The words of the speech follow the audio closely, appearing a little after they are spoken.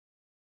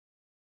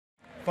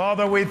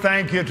Father, we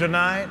thank you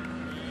tonight.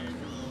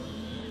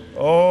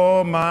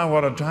 Oh my,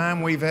 what a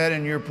time we've had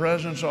in your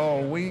presence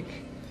all week.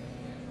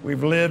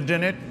 We've lived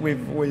in it.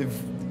 We've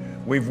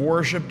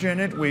worshiped in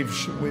it.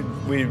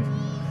 We've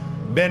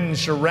been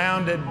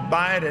surrounded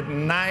by it at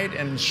night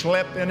and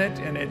slept in it,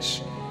 and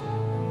it's,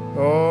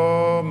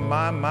 oh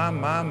my.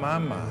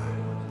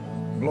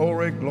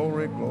 Glory,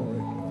 glory,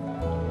 glory.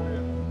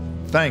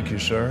 Thank you,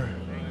 sir.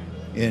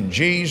 In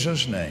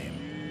Jesus'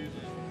 name,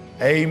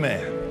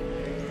 amen.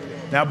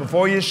 Now,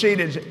 before you're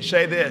seated,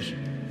 say this.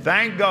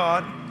 Thank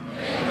God,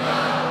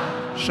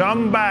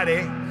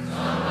 somebody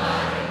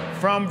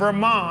from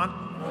Vermont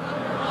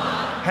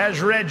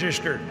has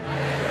registered.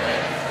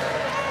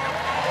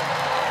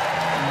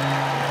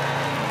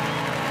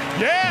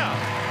 Yeah,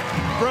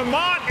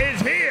 Vermont is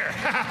here.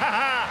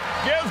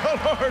 Give the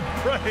Lord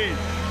praise.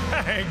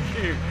 Thank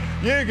you.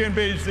 You can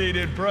be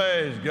seated.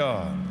 Praise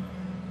God.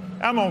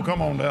 I'm going to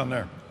come on down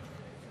there.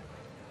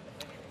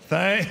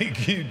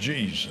 Thank you,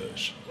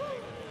 Jesus.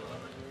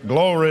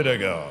 Glory to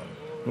God.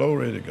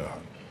 Glory to God.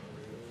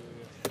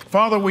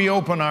 Father, we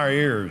open our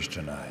ears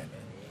tonight.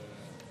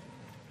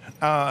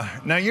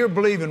 Now, you're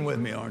believing with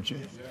me, aren't you?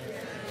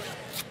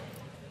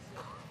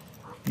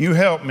 You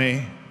help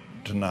me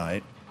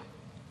tonight.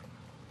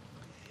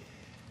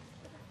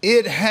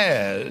 It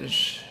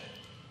has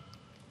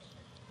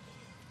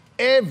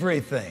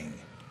everything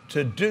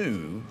to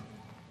do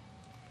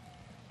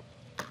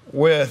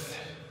with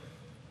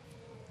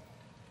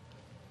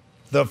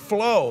the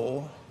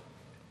flow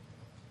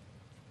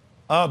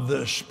of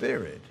the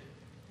Spirit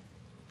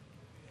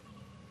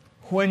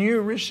when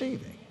you're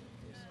receiving.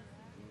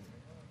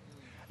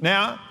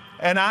 Now,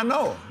 and I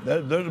know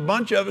there's a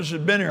bunch of us that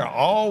have been here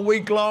all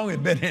week long,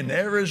 have been in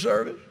every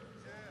service.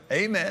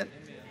 Amen.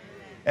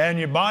 And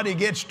your body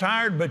gets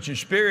tired, but your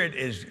spirit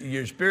is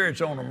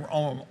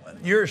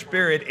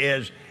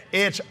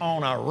it's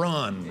on a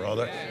run,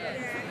 brother.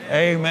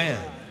 Amen.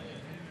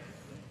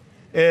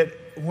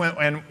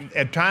 And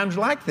at times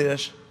like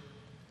this,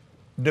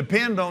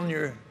 depend on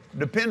your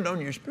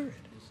spirit.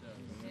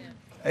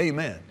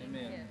 Amen.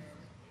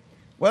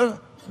 Well,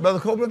 Brother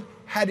Copeland,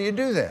 how do you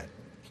do that?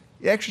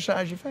 You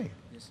exercise your faith.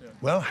 Yes, sir.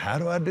 Well, how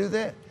do I do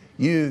that?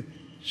 You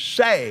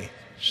say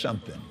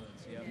something.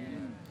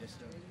 Yes,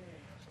 sir.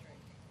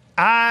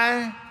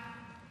 I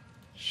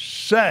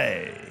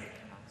say,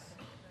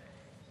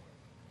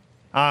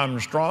 I'm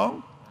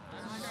strong.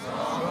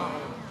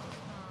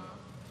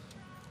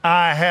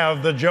 I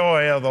have the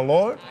joy of the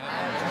Lord.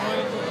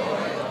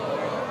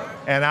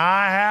 And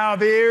I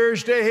have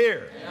ears to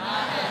hear.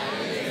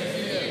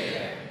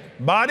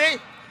 Body,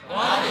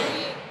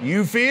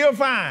 you feel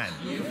fine.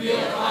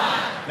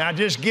 Now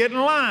just get in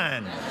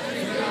line.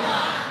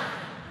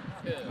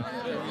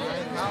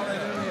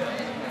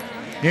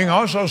 You can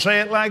also say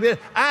it like this.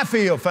 I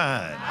feel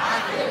fine.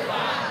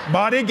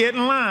 Body, get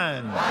in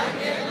line.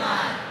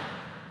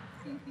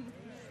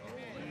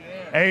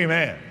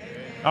 Amen.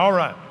 All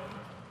right.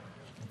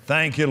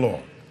 Thank you,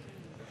 Lord.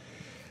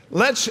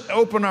 Let's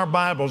open our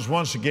Bibles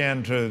once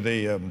again to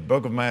the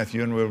book of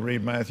Matthew, and we'll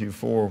read Matthew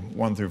 4,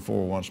 1 through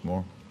 4 once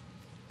more.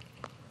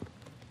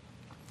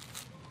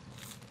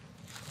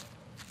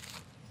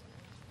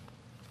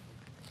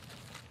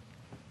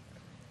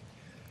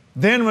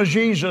 Then was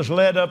Jesus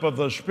led up of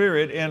the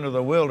Spirit into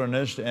the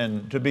wilderness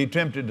and to be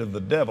tempted of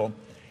the devil.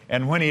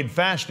 And when he had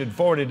fasted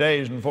 40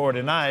 days and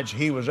 40 nights,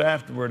 he was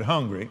afterward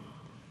hungry,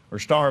 or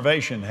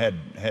starvation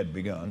had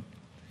begun.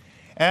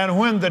 And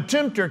when the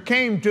tempter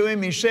came to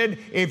him, he said,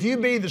 if you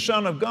be the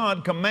Son of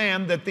God,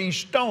 command that these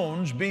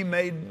stones be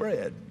made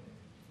bread.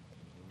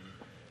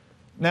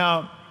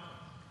 Now,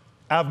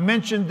 I've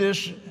mentioned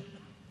this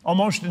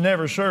almost in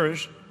every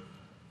service,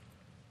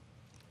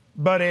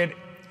 but it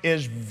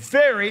is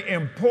very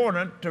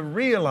important to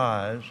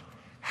realize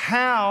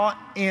how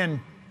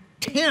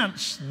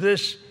intense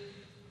this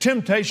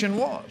temptation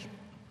was.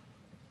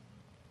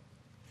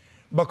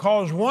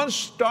 Because once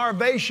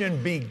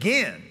starvation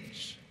begins,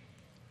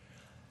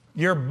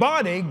 your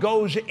body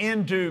goes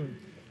into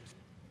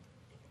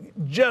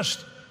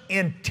just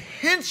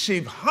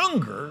intensive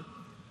hunger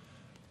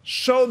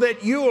so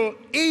that you'll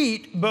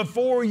eat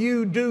before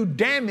you do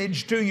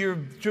damage to your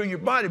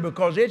body,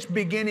 because it's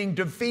beginning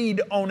to feed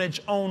on its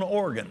own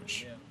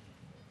organs. Yeah.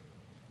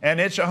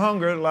 And it's a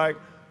hunger like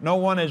no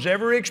one has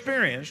ever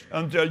experienced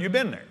until you've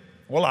been there.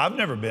 Well, I've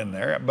never been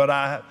there, but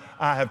I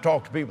have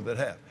talked to people that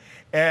have.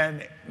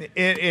 And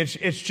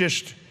it's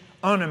just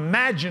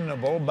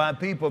unimaginable by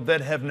people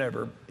that have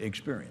never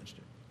experienced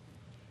it.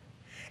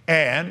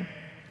 And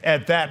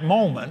at that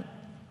moment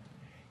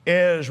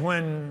is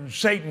when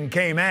Satan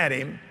came at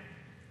him,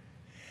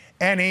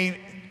 and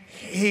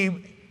he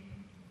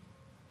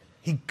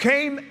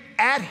came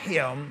at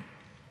him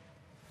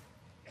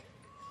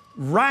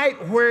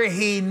right where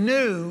he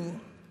knew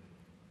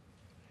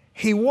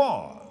he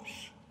was.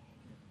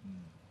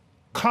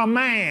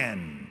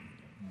 Command.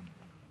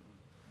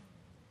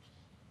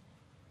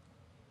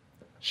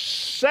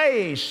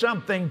 Say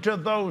something to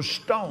those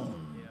stones.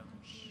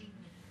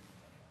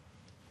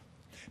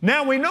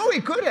 Now we know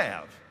he could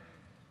have.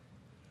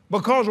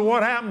 because of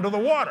what happened to the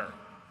water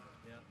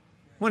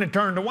when it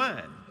turned to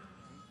wine.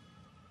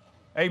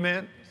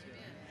 Amen.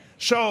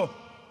 So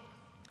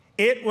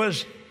it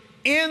was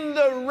in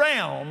the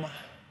realm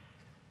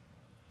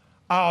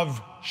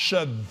of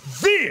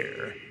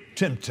severe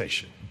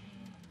temptation,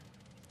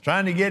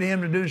 trying to get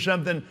him to do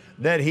something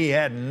that he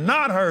had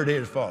not heard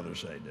his father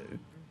say do,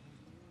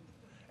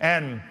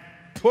 and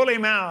pull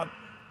him out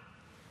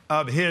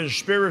of his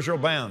spiritual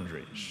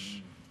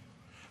boundaries.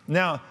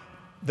 Now,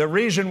 the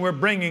reason we're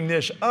bringing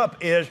this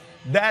up is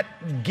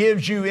that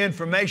gives you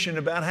information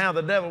about how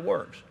the devil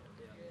works.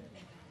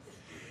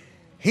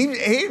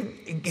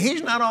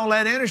 He's not all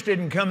that interested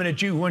in coming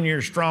at you when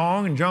you're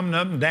strong and jumping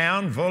up and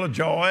down, full of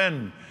joy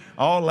and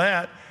all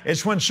that.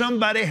 It's when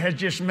somebody has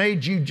just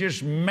made you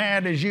just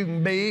mad as you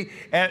can be,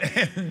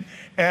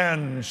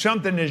 and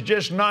something is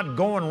just not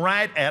going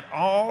right at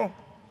all.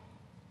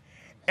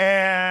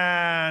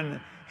 And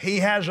he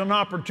has an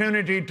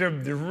opportunity to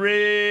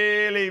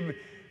really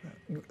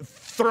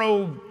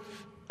throw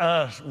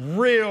a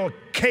real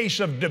case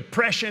of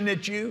depression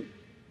at you,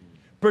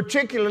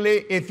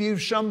 particularly if you're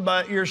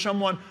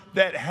someone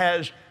that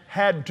has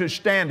had to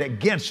stand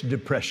against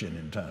depression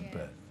in time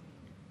past.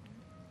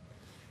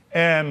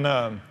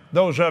 And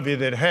those of you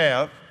that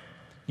have,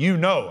 you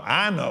know,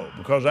 I know,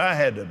 because I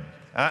had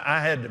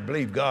to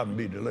believe God and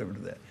be delivered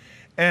to that.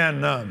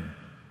 And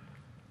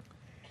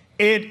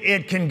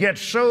it can get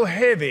so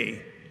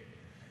heavy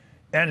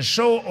and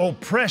so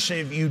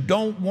oppressive, you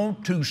don't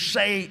want to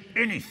say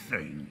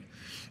anything.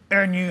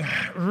 And you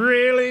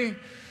really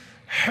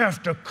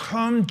have to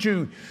come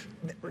to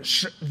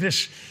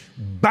this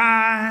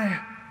by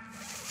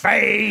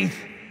faith,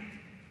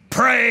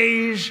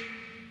 praise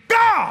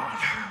God.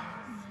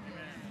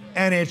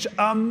 And it's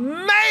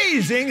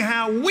amazing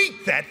how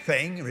weak that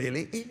thing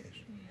really is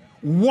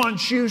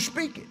once you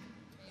speak it.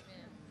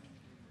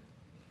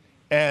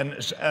 And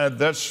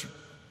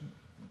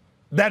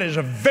that is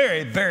a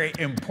very, very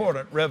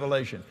important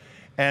revelation.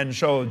 And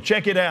so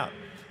check it out.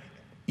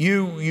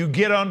 You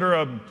get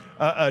under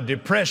a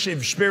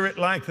depressive spirit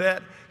like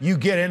that, you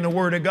get in the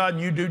Word of God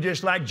and you do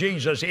just like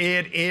Jesus.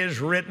 It is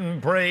written,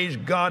 praise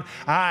God,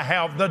 I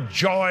have the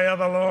joy of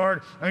the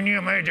Lord. And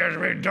you may just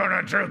be doing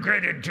it through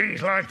gritted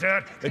teeth like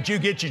that, but you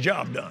get your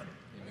job done.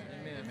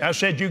 Amen. I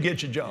said you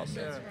get your job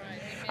done.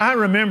 Right. I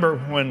remember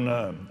when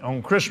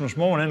on Christmas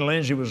morning,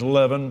 Lindsay was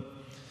 11,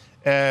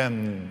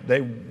 and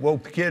they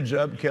woke the kids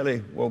up.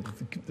 Kelly woke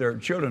their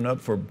children up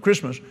for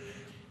Christmas.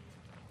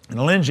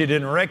 And Lindsay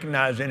didn't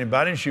recognize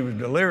anybody, and she was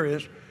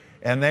delirious.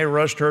 And they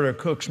rushed her to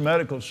Cook's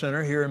Medical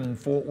Center here in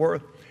Fort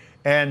Worth.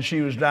 And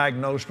she was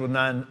diagnosed with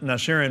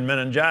Neisseria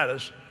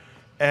meningitis.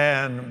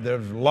 And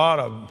there's a lot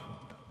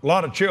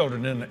of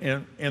children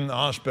in the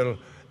hospital.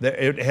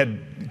 It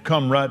had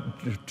come right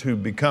to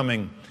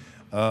becoming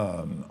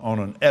on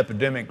an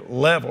epidemic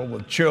level,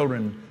 with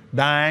children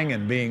dying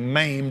and being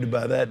maimed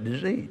by that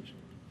disease.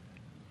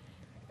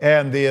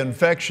 And the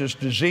infectious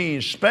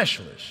disease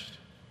specialist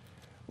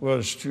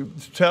was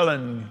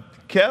telling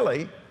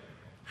Kelly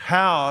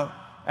how,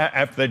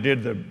 after they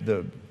did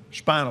the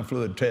spinal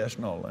fluid test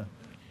and all that,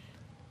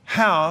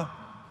 how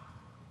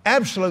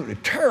absolutely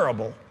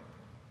terrible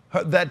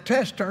that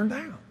test turned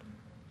out.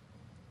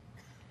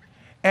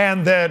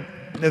 And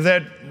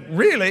that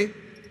really,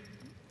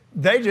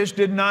 they just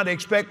did not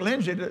expect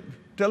Lindsay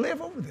to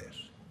live over this.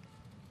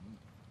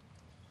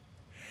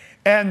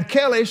 And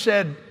Kelly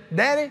said,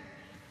 Daddy,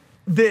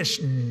 this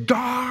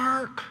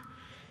dark,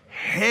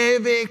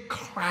 heavy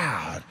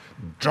cloud,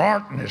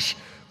 darkness,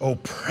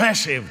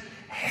 oppressive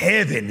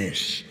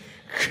heaviness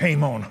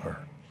came on her.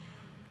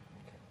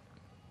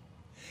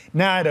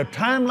 Now, at a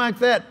time like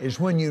that is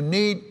when you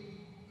need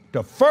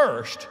to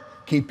first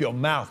keep your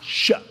mouth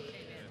shut.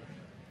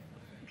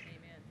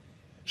 Amen.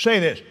 Say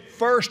this,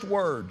 first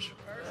words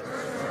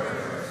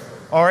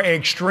are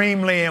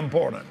extremely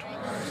important.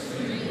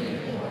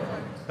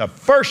 The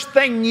first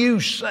thing you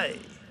say,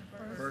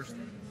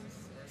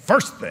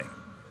 first thing,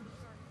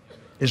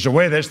 is the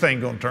way this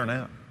thing's going to turn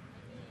out.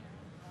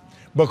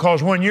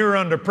 Because when you're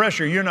under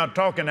pressure, you're not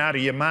talking out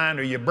of your mind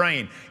or your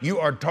brain. You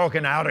are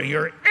talking out of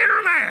your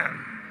inner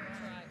man,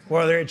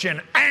 whether it's in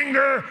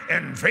anger,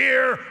 in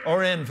fear,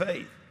 or in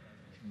faith.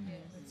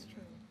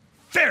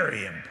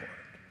 Very important.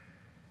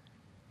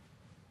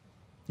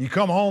 You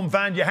come home,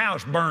 find your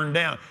house burned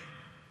down.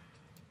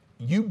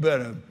 You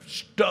better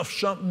stuff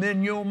something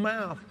in your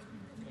mouth.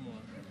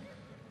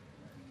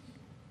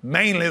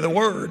 Mainly the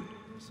word.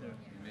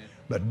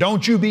 But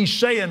don't you be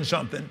saying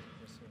something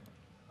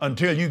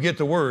until you get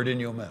the word in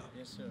your mouth.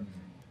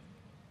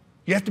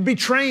 You have to be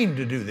trained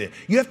to do this.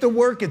 You have to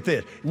work at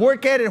this.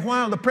 Work at it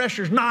while the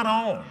pressure's not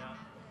on.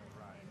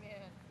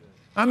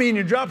 I mean,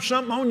 you drop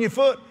something on your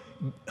foot,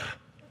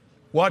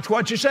 watch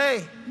what you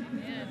say.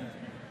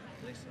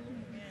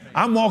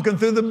 I'm walking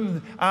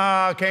through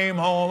I came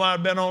home.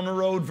 I'd been on the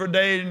road for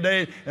days and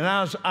days, and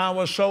I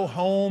was so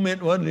home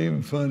it wasn't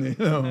even funny.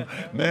 You know?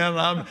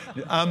 Man,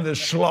 I'm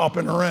just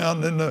slopping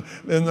around in the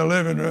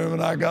living room,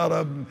 and I got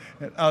up.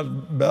 I was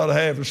about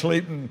half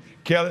asleep, and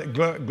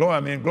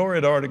Gloria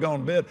had already gone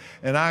to bed,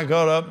 and I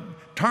got up,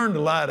 turned the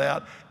light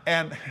out,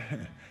 and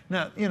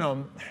now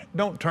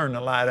don't turn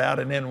the light out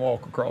and then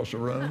walk across the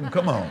room.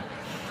 Come on.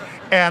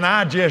 And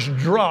I just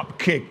drop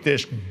kicked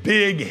this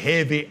big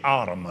heavy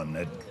ottoman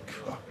that.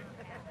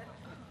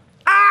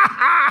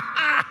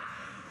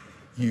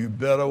 You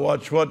better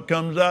watch what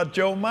comes out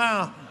your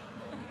mouth.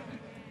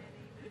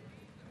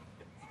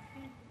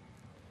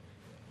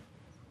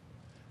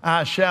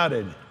 I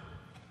shouted,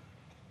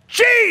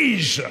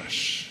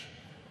 Jesus!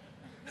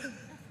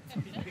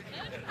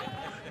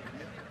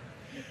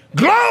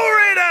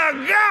 Glory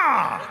to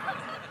God!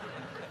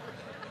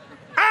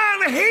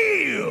 I'm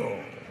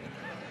healed.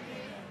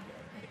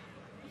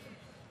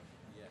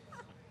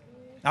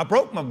 I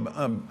broke one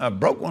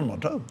of my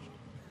toes.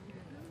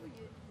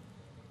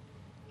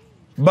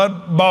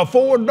 But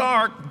before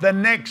dark the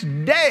next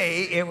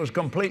day, it was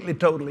completely,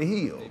 totally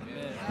healed.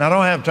 Now, I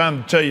don't have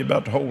time to tell you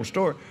about the whole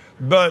story,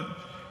 but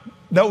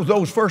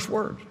those first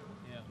words.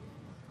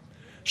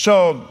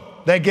 So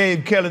they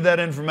gave Kelly that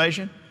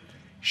information.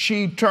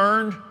 She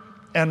turned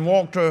and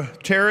walked to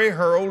Terry,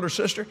 her older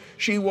sister.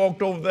 She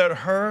walked over there to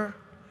her,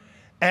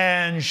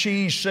 and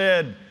she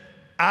said,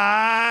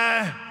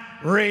 I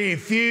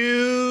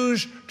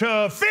refuse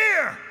to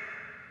fear.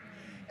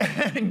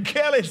 And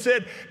Kelly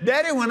said,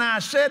 Daddy, when I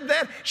said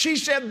that, she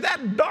said,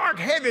 that dark,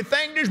 heavy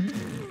thing just,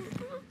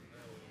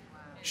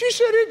 she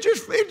said, it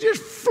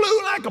just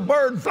flew like a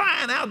bird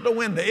flying out the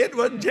window. It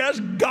was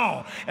just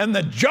gone. And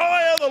the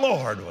joy of the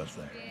Lord was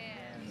there.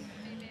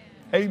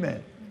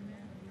 Amen.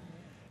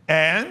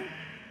 And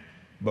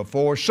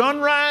before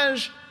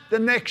sunrise the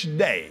next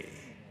day,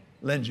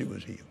 Lindsay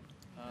was healed.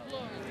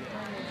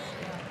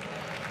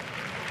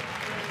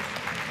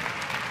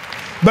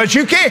 But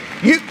you can't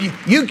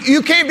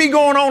be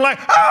going on like,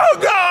 oh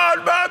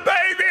God, my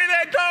baby,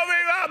 they told me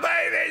my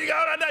baby's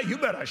gonna die. You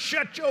better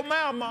shut your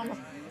mouth, mama.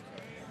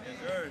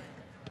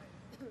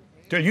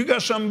 Till you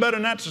got something better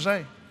than that to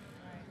say.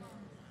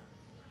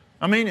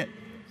 I mean it.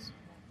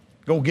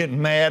 Go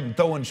getting mad and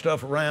throwing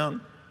stuff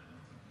around.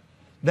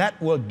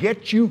 That will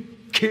get you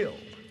killed.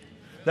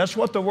 That's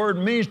what the word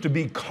means. To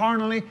be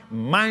carnally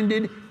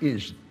minded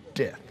is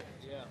death.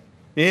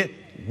 It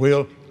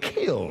will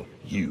kill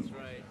you.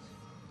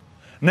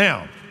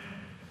 Now,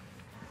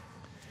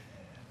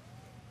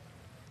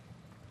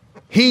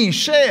 he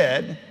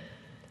said,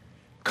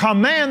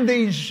 command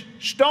these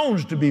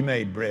stones to be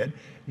made bread.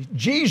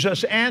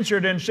 Jesus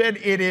answered and said,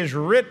 it is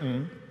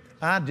written.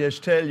 I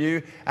just tell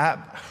you,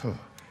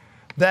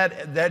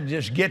 that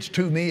just gets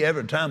to me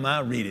every time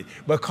I read it.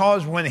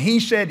 Because when he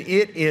said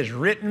it is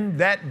written,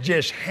 that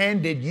just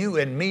handed you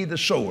and me the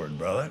sword,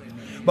 brother.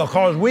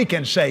 Because we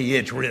can say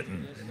it's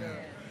written.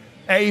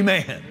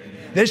 Amen.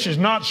 This is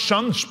not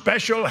some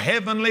special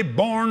heavenly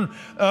born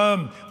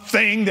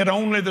thing that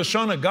only the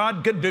Son of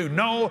God could do.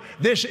 No,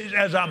 this is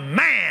as a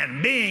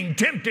man being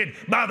tempted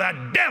by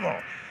the devil.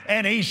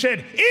 And he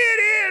said, it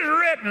is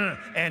written,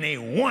 and he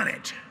won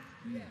it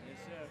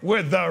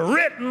with the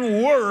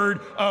written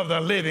word of the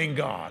living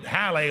God.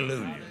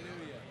 Hallelujah.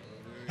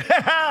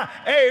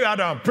 Hey, I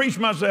done preached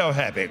myself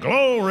happy.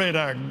 Glory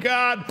to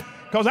God,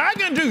 because I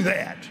can do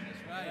that.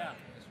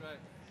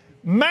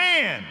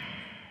 Man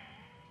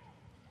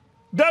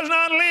does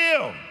not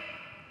live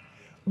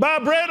by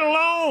bread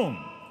alone,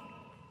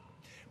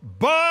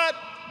 but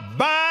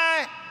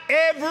by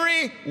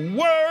every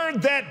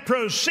word that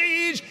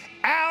proceeds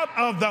out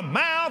of the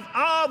mouth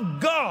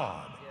of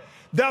God.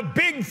 The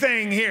big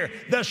thing here,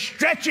 the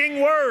stretching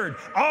word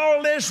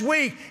all this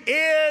week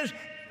is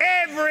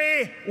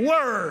every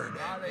word.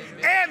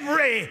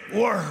 Every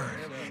word.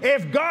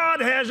 If God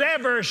has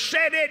ever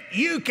said it,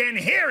 you can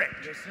hear it.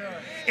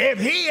 If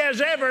He has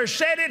ever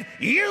said it,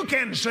 you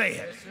can say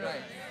it.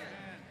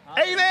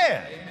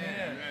 Amen.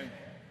 Amen.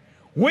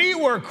 We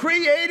were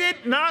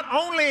created not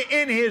only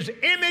in His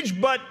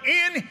image, but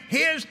in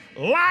His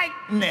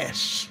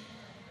likeness.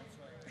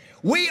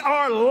 We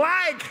are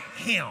like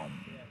Him.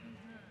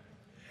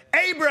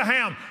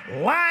 Abraham,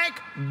 like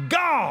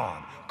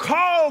God,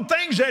 called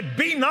things that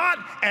be not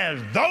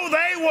as though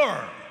they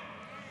were.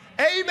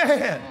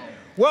 Amen.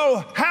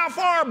 Well, how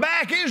far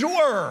back is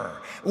were?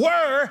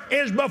 Were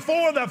is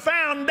before the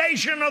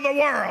foundation of the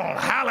world.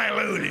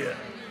 Hallelujah.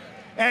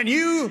 And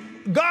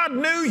God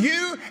knew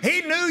you.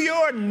 He knew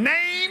your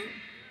name.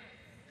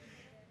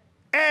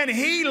 And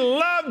He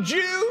loved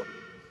you.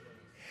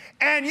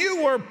 And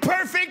you were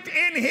perfect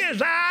in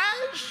His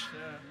eyes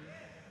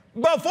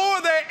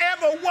before there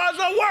ever was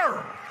a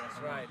world.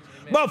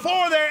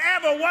 Before there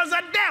ever was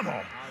a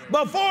devil.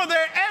 Before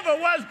there ever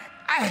was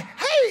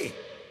hey,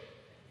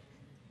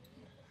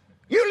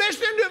 you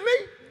listening to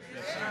me?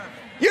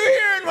 You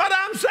hearing what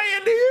I'm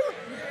saying to you?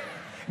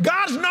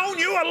 God's known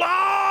you a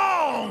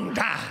long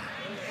time.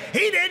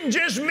 He didn't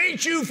just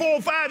meet you 4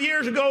 or 5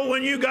 years ago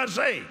when you got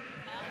saved.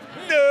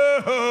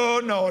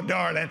 No,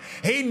 darling.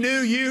 He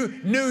knew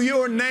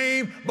your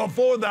name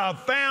before the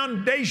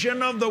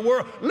foundation of the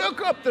world.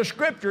 Look up the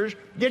scriptures,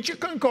 get your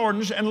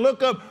concordance, and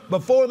look up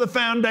before the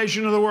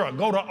foundation of the world.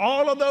 Go to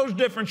all of those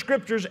different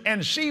scriptures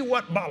and see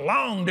what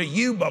belonged to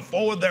you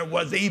before there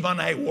was even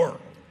a world.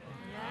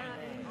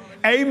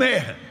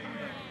 Amen.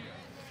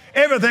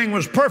 Everything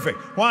was perfect.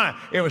 Why?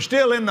 It was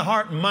still in the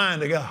heart and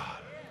mind of God.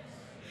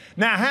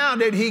 Now, how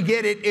did he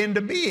get it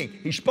into being?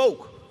 He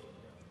spoke.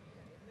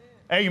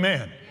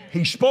 Amen.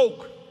 He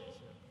spoke.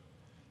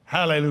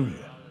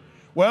 Hallelujah.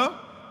 Well,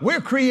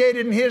 we're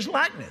created in his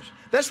likeness.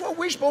 That's what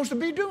we're supposed to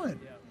be doing.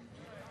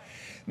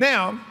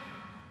 Now,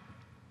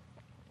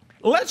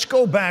 let's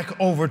go back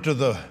over to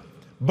the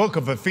book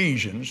of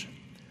Ephesians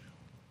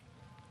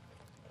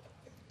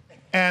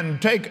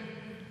and take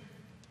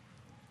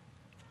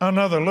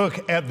another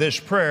look at this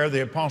prayer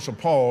the Apostle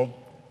Paul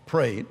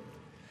prayed.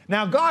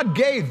 Now, God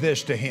gave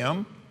this to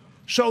him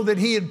so that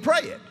he'd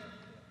pray it.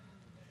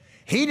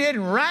 He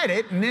didn't write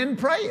it and then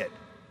pray it.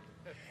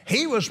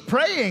 He was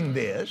praying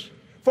this,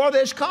 for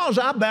this cause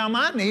I bow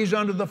my knees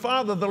unto the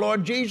Father of the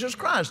Lord Jesus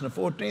Christ, in the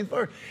 14th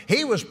verse.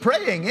 He was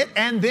praying it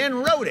and then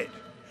wrote it.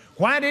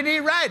 Why did he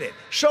write it?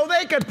 So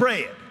they could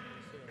pray it.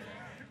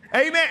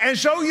 Amen. And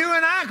so you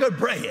and I could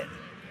pray it.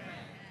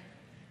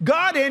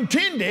 God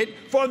intended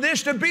for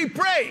this to be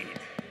prayed.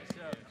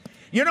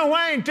 You know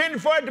why he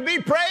intended for it to be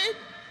prayed?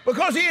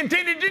 Because he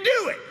intended to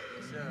do it.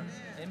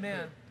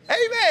 Amen.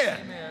 Amen.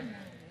 Amen.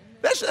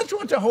 That's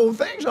what the whole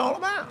thing's all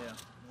about.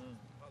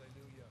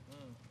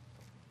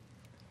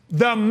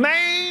 The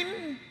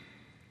main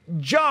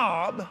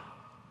job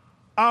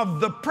of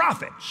the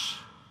prophets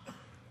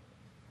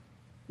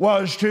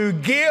was to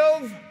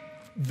give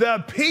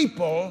the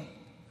people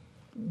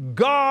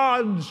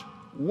God's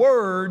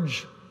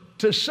words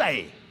to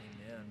say,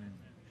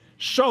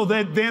 so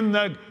that then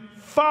the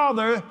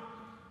Father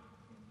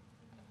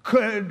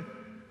could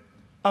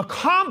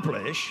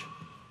accomplish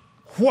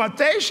what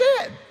they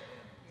said.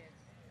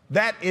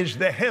 That is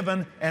the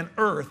heaven and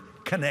earth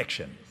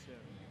connection.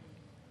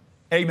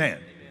 Amen.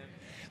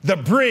 The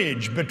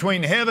bridge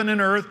between heaven and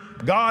earth,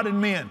 God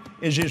and men,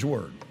 is his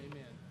word.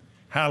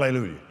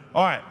 Hallelujah.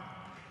 All right.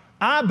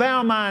 I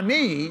bow my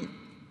knee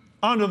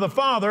unto the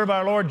Father of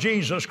our Lord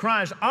Jesus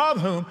Christ, of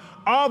whom,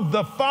 of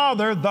the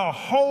Father, the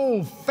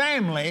whole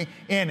family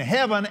in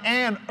heaven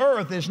and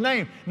earth is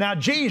named. Now,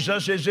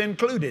 Jesus is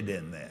included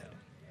in that.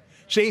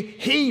 See,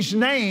 he's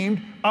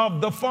named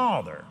of the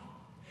Father.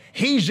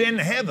 He's in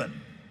heaven.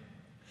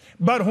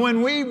 But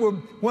when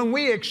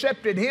we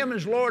accepted him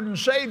as Lord and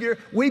Savior,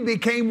 we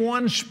became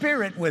one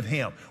spirit with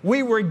him.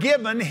 We were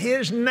given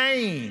his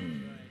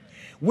name.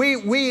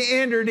 We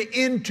entered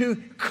into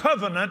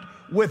covenant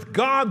with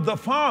God the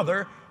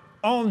Father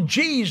on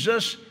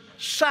Jesus'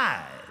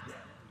 side.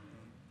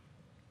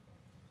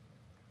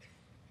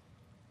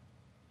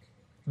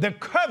 The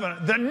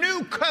covenant, the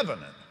new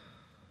covenant,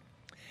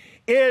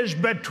 is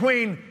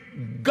between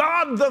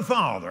God the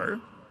Father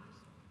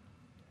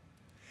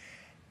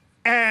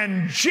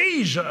and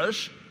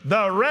Jesus,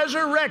 the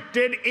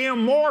resurrected,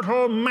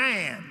 immortal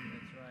man.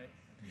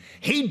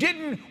 He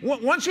didn't,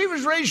 once he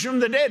was raised from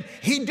the dead,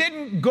 he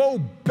didn't go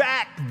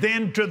back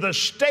then to the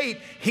state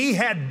he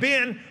had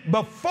been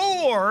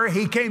before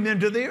he came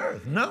into the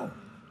earth. No.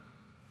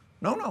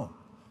 No.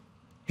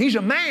 He's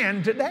a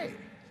man today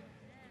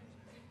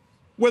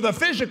with a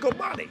physical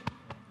body.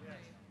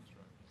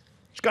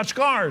 It's got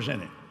scars in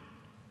it.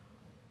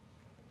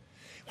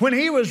 When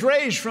he was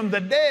raised from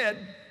the dead,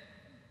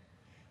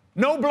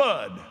 no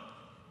blood.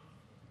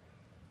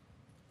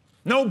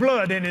 No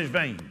blood in his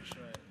veins.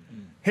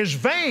 His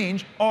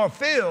veins are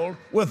filled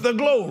with the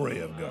glory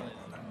of God.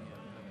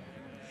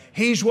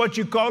 He's what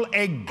you call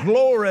a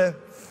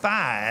glorified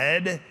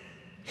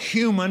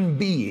human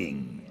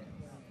being.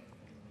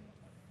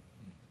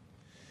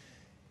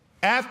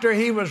 After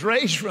he was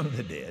raised from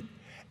the dead,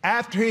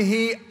 after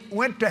he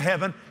went to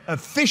heaven,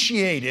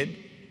 officiated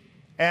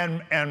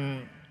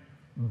and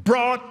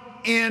brought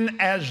in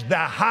as the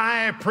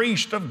high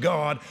priest of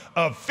God,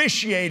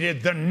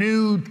 officiated the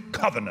new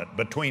covenant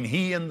between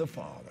he and the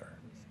Father.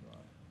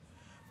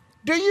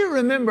 Do you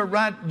remember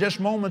right just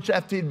moments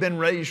after he'd been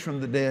raised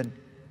from the dead?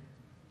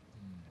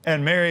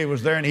 And Mary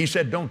was there and he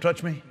said, "Don't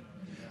touch me.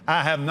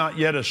 I have not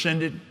yet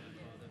ascended.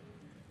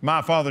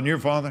 My Father and your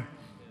Father."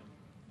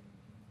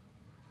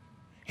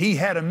 He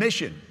had a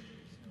mission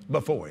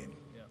before him.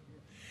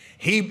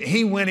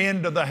 He went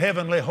into the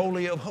heavenly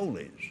holy of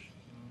holies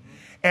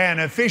and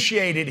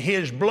officiated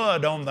his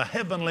blood on the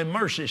heavenly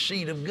mercy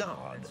seat of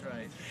God. That's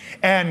right.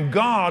 And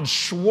God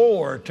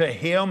swore to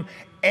him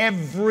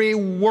every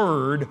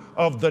word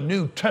of the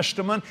New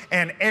Testament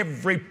and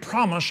every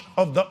promise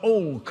of the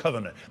Old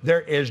Covenant.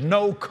 There is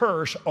no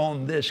curse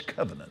on this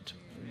covenant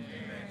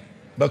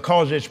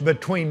because it's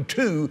between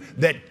two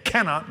that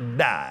cannot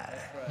die.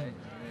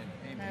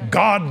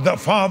 God the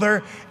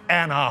Father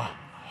and a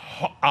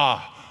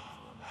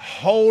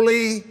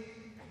holy,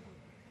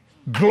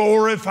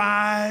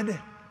 glorified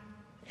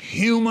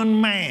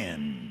human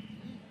man,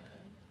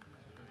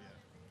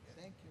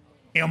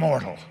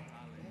 immortal.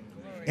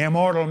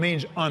 Immortal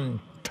means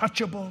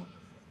untouchable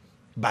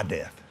by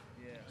death.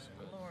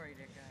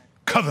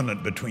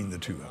 Covenant between the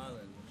two of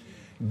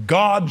them.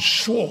 God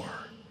swore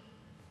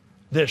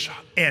this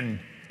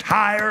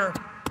entire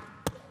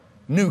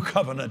new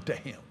covenant to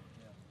him.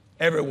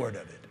 Every word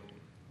of it.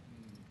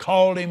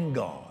 Called him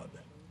God.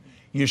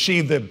 You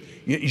see the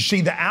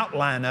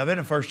outline of it in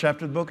the first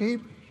chapter of the book of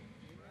Hebrews.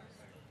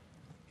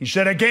 He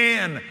said,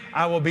 again,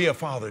 I will be a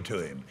father to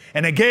him.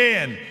 And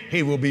again,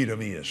 he will be to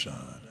me a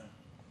son.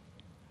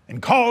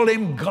 And called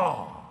him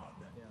God.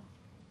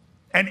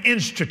 And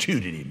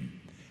instituted him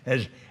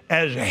as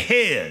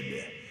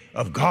head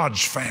of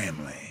God's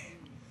family.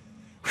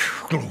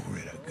 Whew,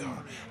 glory to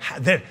God.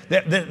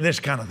 This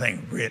kind of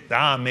thing,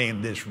 I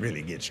mean, this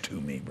really gets to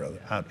me,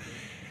 brother.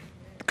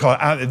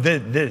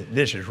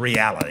 This is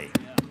reality.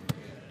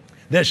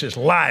 This is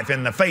life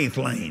in the faith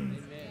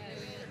lane.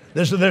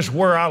 This is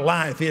where our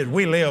life is.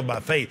 We live by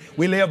faith.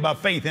 We live by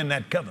faith in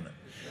that covenant.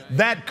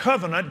 That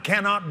covenant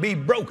cannot be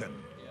broken.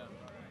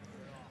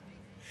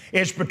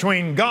 It's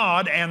between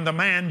God and the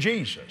man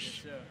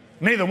Jesus.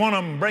 Neither one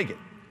of them break it.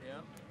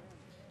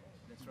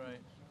 That's right.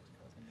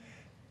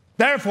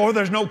 Therefore,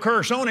 there's no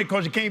curse on it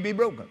because it can't be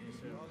broken.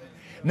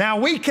 Now,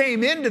 we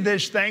came into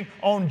this thing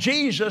on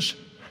Jesus'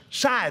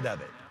 side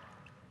of it.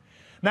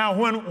 Now,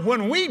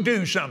 when we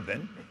do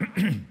something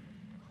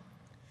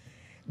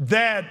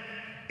that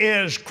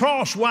is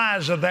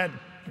crosswise of that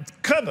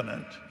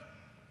covenant,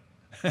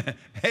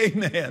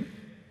 amen,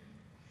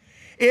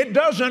 it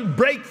doesn't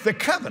break the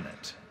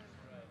covenant.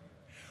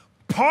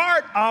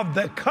 Part of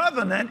the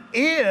covenant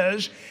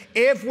is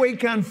if we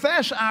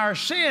confess our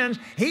sins,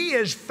 he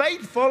is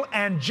faithful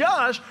and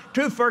just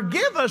to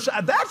forgive us.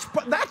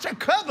 That's a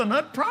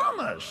covenant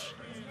promise.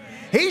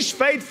 He's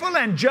faithful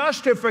and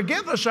just to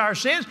forgive us our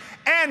sins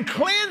and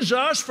cleanse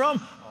us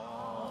from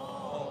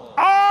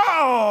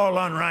all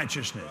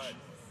unrighteousness.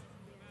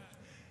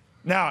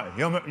 Now,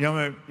 you want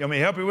me to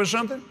help you with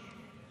something?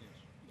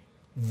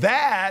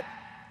 That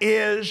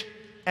is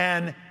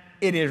it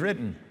is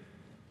written.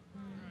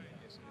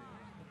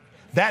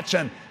 That's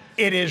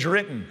it is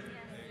written.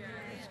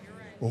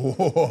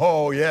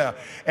 Oh, yeah.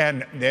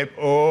 And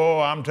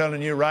I'm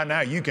telling you right now,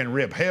 you can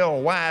rip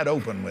hell wide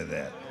open with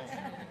that.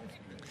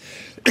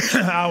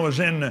 I was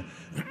down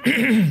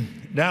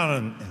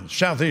in the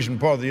southeastern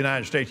part of the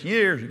United States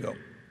years ago.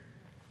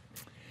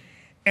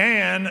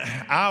 And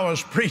I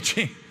was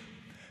preaching.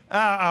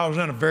 I was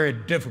in a very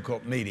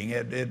difficult meeting.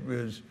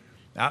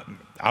 I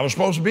was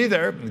supposed to be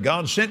there.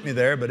 God sent me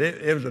there, but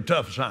it was a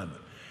tough assignment.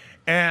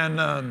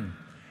 And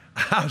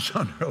I was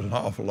under an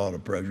awful lot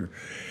of pressure.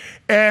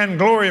 And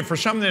Gloria, for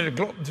some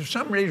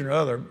reason or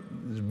other,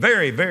 it's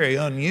very, very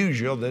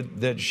unusual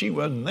that she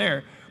wasn't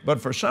there. But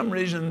for some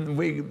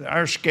reason,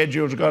 our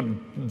schedules got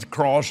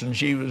crossed and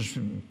she was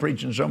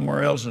preaching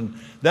somewhere else. And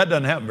that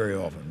doesn't happen very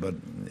often, but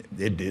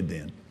it did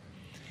then.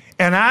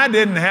 And I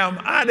didn't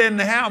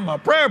have my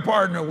prayer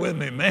partner with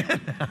me,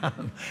 man.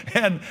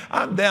 And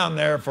I'm down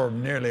there for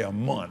nearly a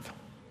month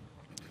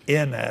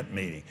in that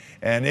meeting.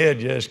 And it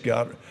just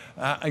got,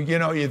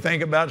 you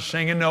think about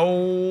singing the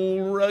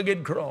old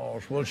rugged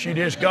cross. Well, she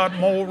just got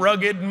more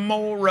rugged and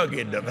more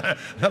rugged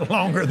the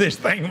longer this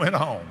thing went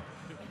on.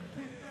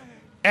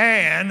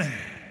 And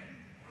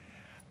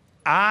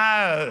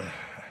I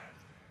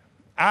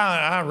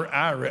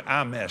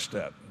messed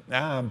up.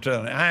 I'm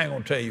telling you, I ain't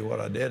gonna tell you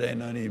what I did. Ain't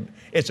none of you.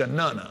 It's a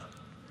none.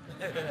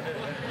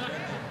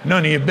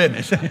 None of your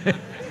business.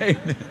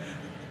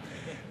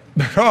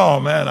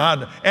 Oh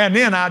man!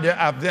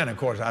 Then of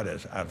course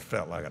I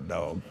felt like a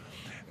dog,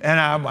 and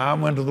I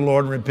went to the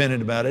Lord and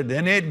repented about it.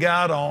 Then it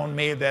got on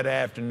me that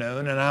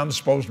afternoon, and I'm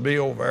supposed to be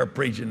over there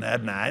preaching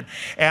that night.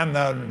 And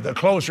the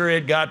closer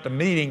it got to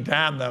meeting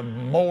time, the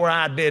more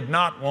I did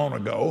not want to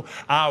go.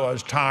 I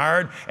was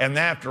tired, and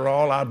after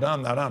all I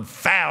done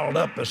fouled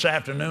up this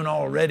afternoon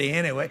already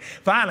anyway.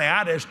 Finally,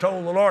 I just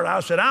told the Lord, I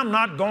said, I'm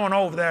not going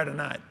over there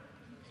tonight.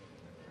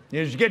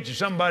 You just get you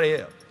somebody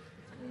else.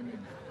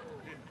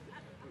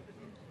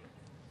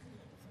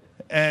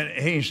 And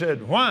he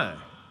said, why?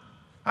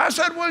 I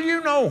said, well, you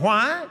know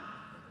why.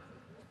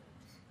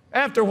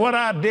 After what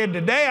I did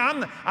today,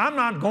 I'm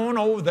not going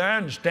over there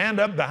and stand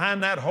up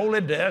behind that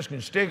holy desk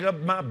and stick up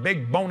my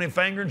big bony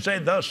finger and say,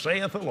 thus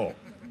saith the Lord.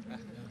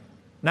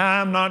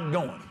 Now, I'm not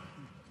going.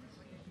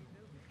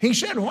 He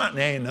said, why?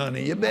 There ain't none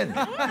of your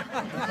business.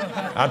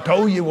 I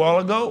told you a while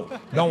ago,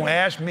 don't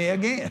ask me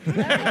again.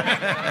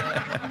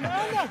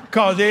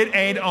 Because it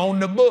ain't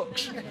on the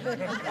books.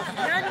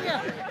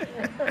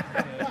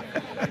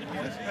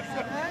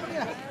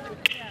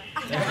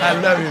 I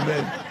love you,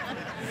 baby.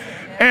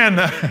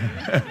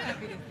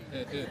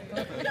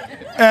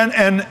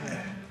 And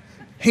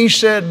he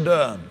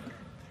said,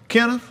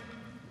 Kenneth,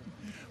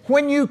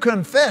 when you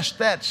confessed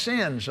that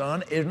sin,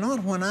 son, is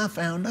not when I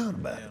found out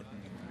about it.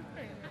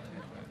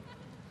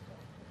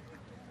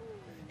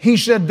 He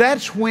said,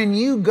 that's when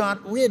you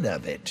got rid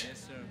of it.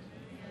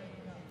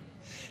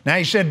 Now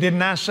he said,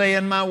 didn't I say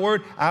in my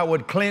word, I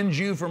would cleanse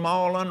you from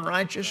all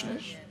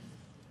unrighteousness?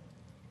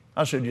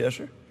 I said, yes,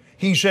 sir.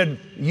 He said,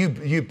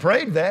 you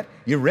prayed that?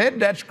 You read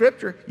that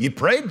scripture? You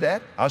prayed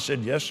that? I said,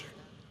 yes, sir.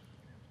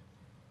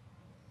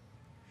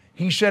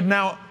 He said,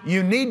 now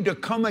you need to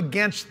come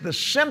against the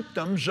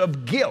symptoms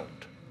of guilt.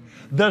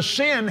 The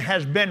sin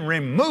has been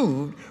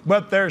removed,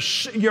 but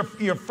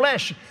your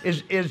flesh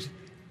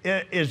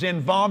is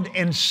involved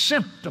in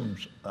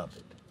symptoms of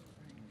it.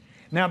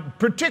 Now,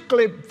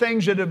 particularly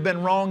things that have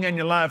been wrong in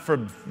your life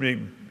for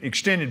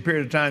extended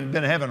period of time,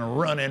 been having a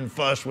run-in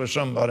fuss with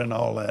somebody and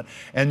all that,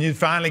 and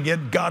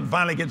God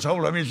finally gets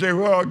hold of him and you say,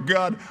 well,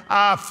 God,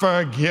 I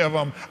forgive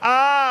them.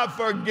 I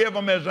forgive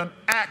them as an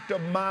act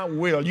of my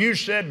will. You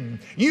said,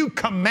 you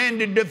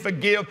commanded to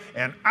forgive,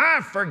 and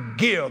I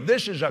forgive.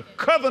 This is a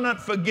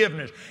covenant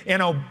forgiveness in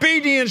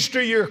obedience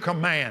to your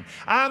command.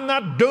 I'm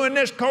not doing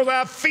this because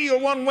I feel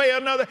one way or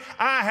another.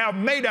 I have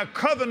made a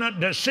covenant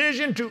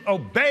decision to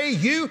obey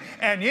you,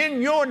 and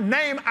in your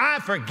name I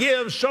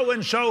forgive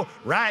so-and-so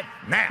right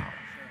now.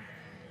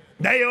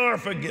 They are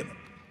forgiven.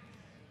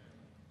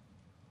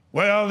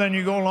 Well, then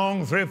you go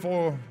along 3 or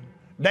 4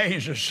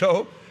 days or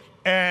so,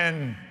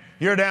 and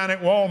you're down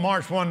at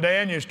Walmart one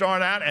day, and you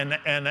start out,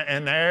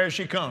 and there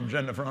she comes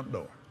in the front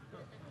door.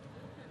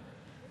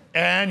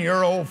 And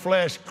your old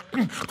flesh,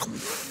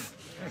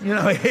 you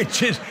know, it's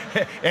just,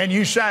 and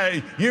you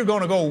say, you're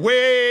going to go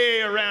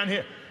way around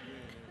here.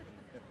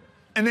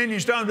 And then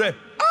you start to say,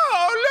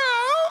 oh,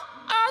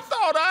 no, I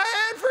thought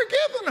I had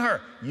forgiven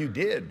her. You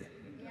did.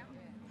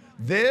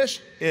 This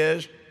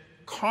is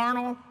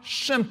carnal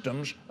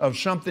symptoms of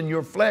something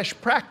your flesh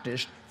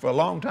practiced for a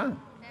long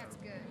time. That's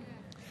good.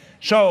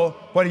 So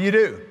what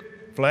do?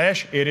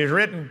 Flesh, it is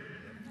written,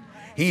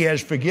 He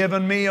has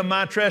forgiven me of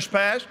my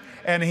trespass,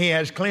 and He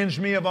has cleansed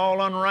me of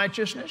all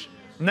unrighteousness.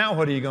 Now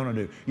what are you going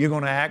to do? You're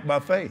going to act by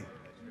faith.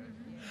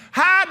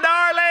 Hi,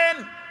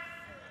 darling.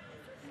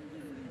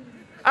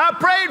 I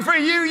prayed for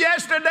you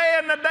yesterday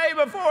and the day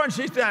before, and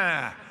she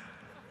said,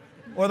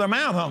 with her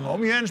mouth hung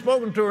open. You hadn't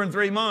spoken to her in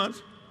 3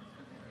 months.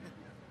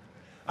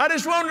 I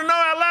just wanted to know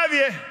I love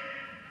you.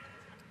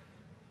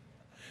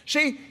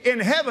 See, in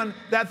heaven,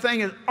 that thing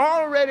is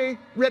already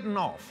written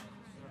off.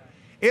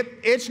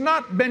 It's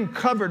not been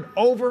covered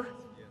over.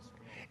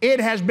 It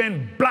has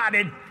been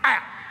blotted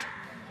out.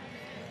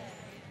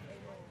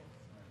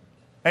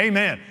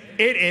 Amen.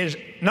 It is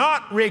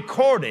not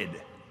recorded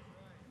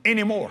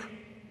anymore.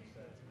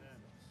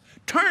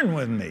 Turn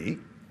with me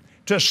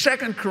to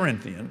 2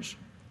 Corinthians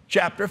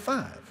chapter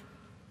 5.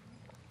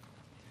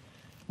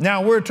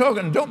 Now we're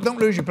talking, don't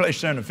lose your place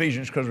there in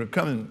Ephesians, because we're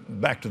coming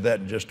back to that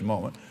in just a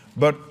moment.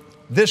 But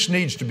this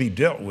needs to be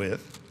dealt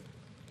with,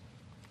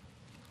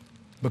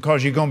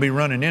 because you're going to be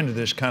running into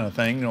this kind of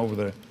thing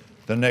over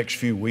the next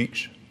few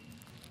weeks.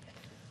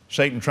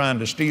 Satan trying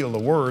to steal the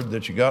word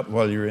that you got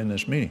while you're in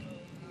this meeting.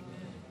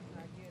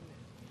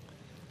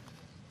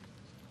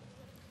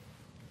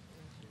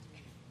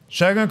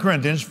 Second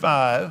Corinthians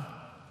 5,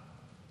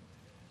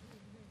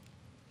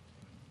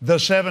 the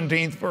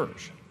 17th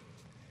verse.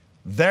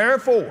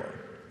 Therefore,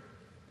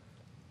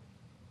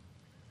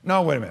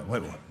 no, wait a minute.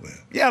 Wait.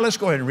 Yeah, let's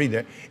go ahead and read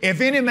that.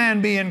 If any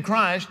man be in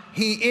Christ,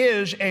 he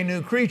is a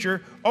new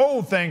creature.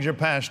 Old things are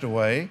passed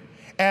away,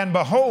 and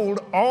behold,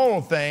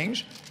 all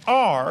things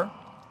are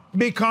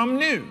become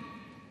new.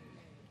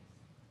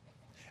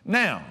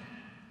 Now,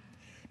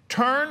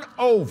 turn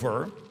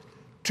over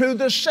to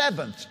the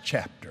 7th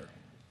chapter.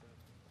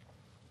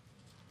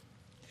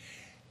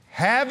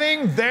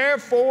 Having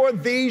therefore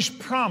these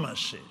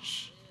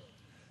promises.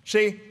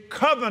 See,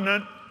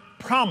 covenant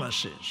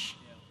promises.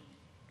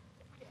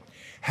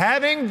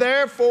 Having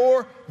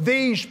therefore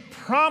these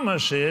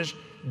promises,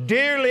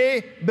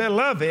 dearly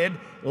beloved,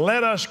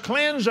 let us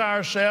cleanse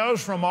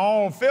ourselves from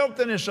all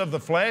filthiness of the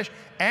flesh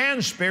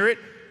and spirit,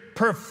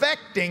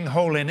 perfecting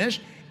holiness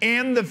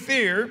in the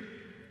fear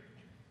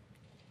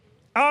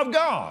of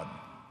God.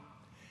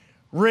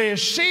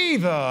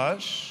 Receive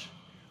us.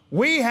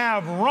 We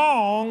have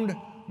wronged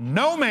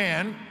no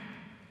man.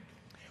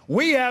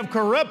 We have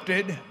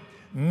corrupted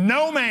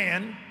no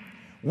man.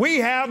 We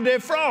have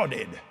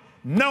defrauded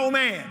no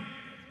man.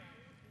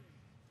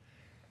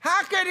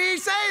 How could he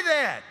say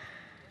that?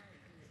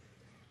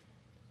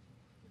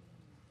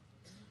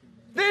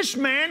 This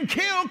man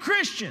killed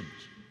Christians.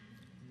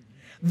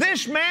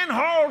 This man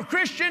hauled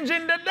Christians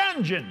into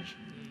dungeons.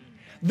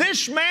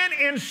 This man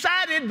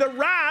incited the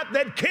riot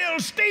that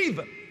killed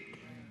Stephen.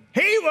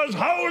 He was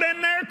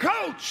holding their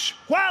coats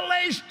while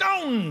they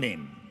stoned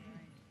him.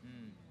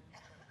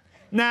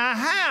 Now,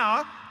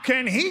 how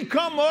can he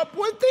come up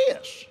with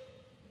this?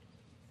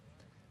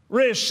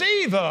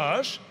 Receive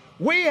us.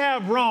 We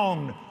have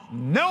wronged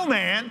no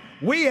man.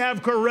 We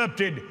have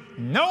corrupted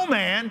no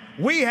man.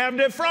 We have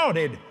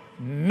defrauded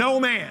no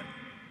man.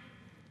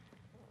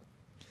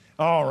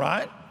 All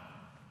right.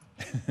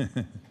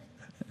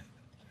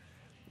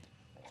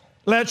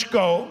 Let's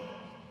go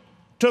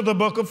to the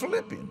book of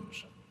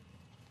Philippians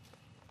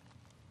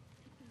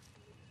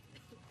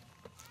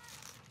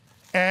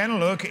and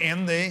look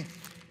in the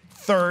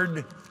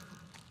 3rd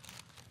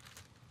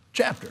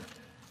chapter.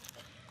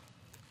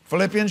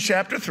 Philippians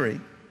chapter 3,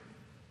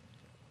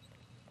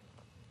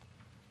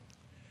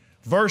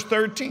 verse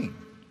 13.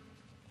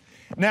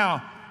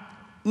 Now,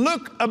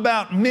 look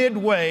about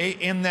midway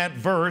in that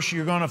verse,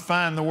 you're going to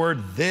find the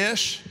word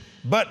this,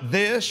 but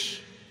this,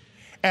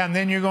 and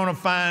then you're going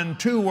to find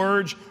two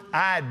words,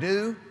 I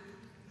do.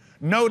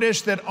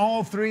 Notice that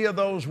all three of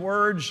those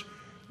words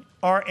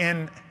are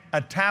in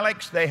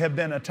italics. They have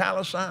been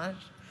italicized.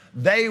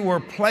 They were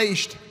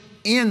placed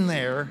in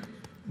there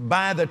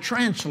by the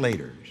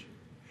translators.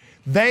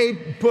 They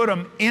put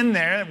them in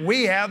there.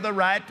 We have the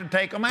right to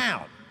take them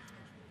out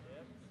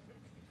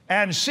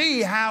and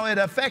see how it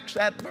affects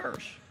that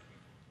verse.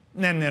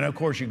 And then, of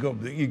course, you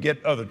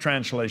get other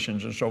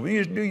translations and so forth.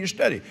 You do your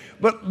study.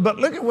 But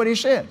look at what he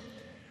said.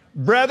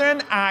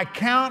 Brethren, I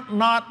count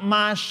not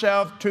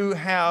myself to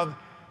have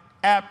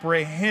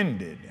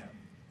apprehended.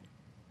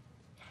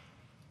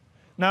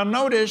 Now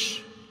notice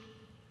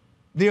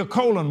the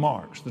colon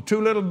marks, the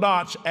two little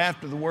dots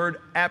after the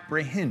word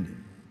apprehended.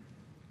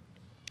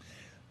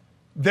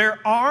 There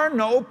are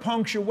no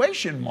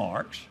punctuation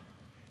marks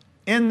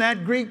in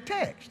that Greek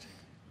text.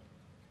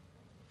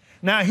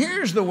 Now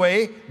here's the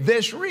way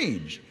this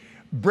reads.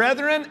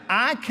 Brethren,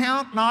 I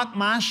count not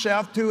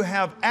myself to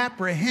have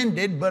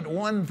apprehended but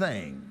one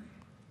thing.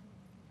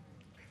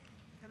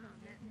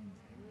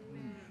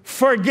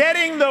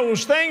 Forgetting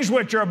those things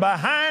which are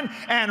behind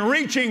and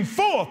reaching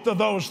forth to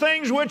those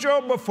things which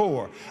are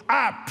before.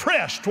 I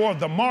press toward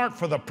the mark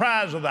for the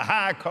prize of the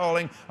high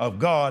calling of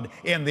God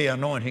in the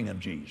anointing of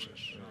Jesus.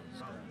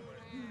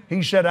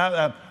 He said,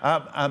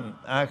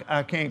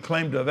 I can't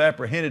claim to have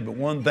apprehended but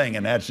one thing,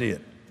 and that's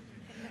it.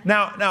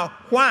 Now,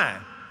 why?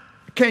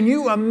 Can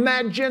you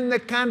imagine the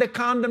kind of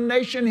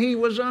condemnation he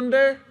was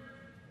under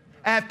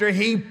after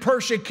he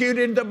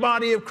persecuted the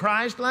body of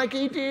Christ like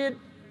he did?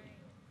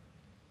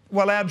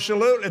 Well,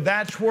 absolutely.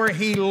 That's where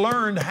he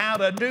learned how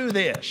to do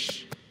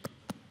this.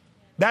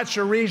 That's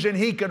the reason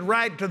he could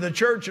write to the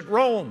church at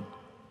Rome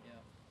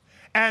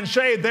and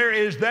say, there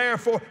is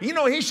therefore, you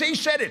know, he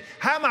said it,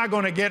 how am I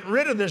going to get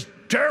rid of this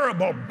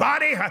terrible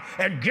body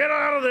and get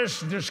out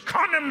of this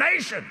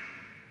condemnation?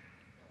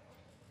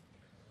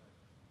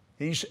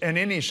 And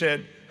then he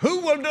said,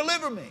 who will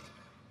deliver me?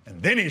 And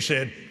then he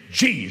said,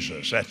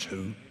 Jesus, that's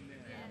who.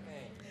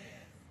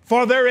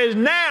 For there is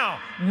now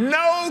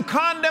no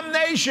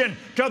condemnation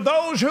to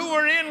those who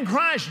are in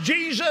Christ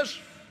Jesus,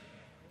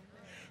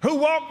 who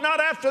walk not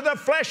after the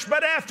flesh,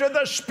 but after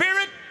the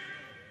Spirit.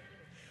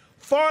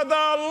 For the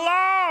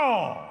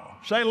law,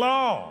 say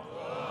law,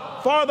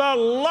 for the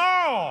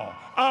law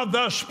of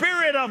the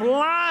Spirit of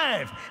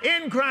life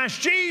in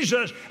Christ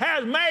Jesus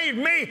has made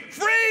me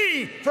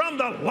free from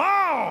the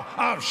law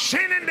of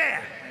sin and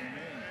death.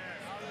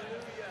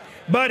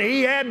 But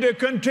he had to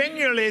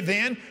continually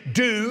then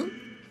do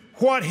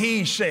what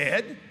he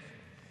said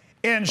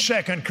in 2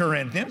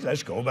 Corinthians.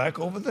 Let's go back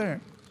over there.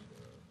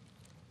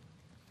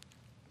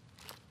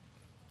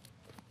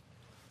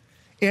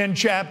 In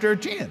chapter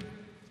 10,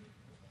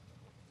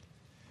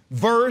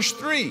 verse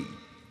 3.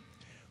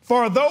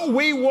 For though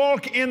we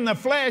walk in the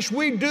flesh,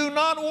 we do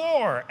not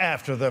war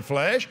after the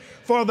flesh.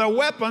 For the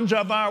weapons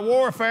of our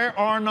warfare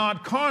are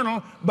not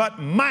carnal, but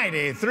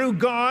mighty through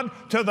God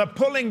to the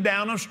pulling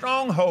down of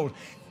strongholds,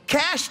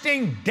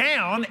 casting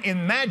down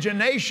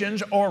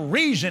imaginations or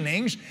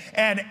reasonings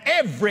and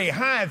every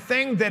high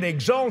thing that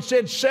exalts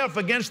itself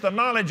against the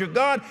knowledge of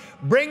God,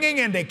 bringing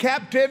into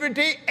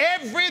captivity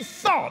every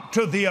thought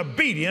to the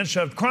obedience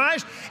of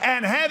Christ,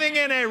 and having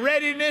in a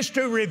readiness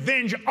to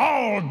revenge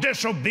all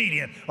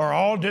disobedient or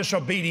all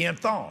disobedient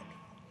thought.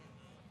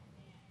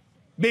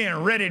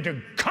 Being ready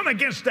to come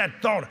against that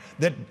thought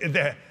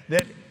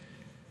that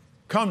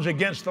comes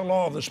against the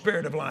law of the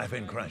Spirit of life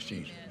in Christ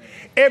Jesus.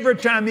 Every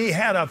time he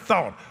had a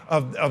thought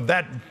of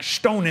that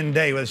stoning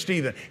day with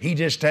Stephen, he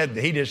just had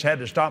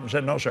to stop and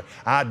say, no, sir,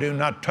 I do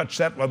not touch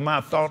that with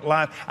my thought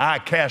life. I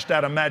cast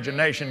that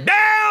imagination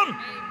down.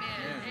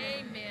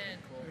 Amen.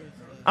 Amen.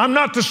 I'm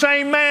not the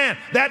same man.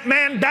 That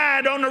man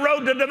died on the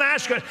road to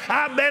Damascus.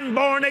 I've been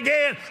born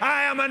again.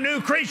 I am a new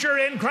creature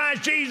in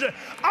Christ Jesus.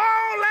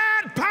 All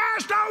that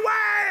passed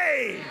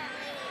away.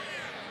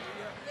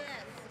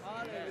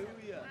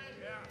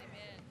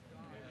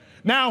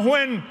 Now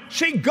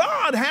see,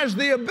 God has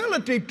the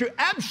ability to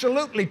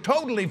absolutely,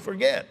 totally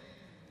forget.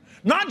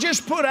 Not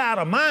just put out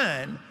of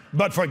mind,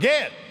 but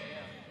forget.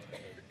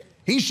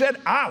 He said,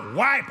 I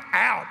wipe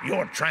out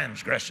your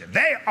transgression.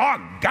 They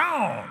are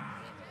gone.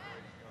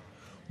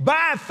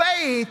 By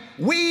faith,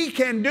 we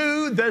can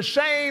do the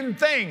same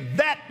thing.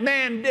 That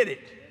man did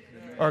it,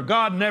 or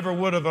God never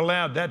would have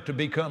allowed that to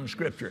become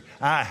Scripture.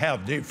 I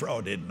have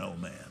defrauded no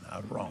man.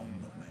 I've wronged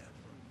no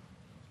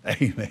man.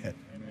 Amen.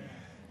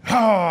 Oh,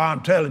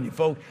 I'm telling you,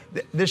 folks,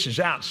 this is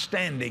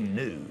outstanding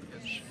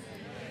news.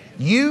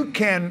 You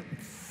can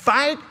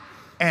fight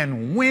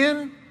and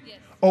win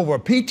over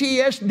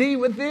PTSD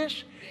with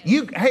this.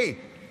 Hey,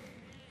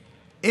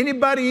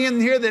 anybody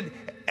in here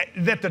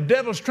that the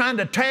devil's trying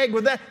to tag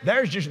with that,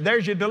 there's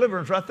your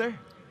deliverance right there.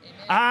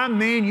 I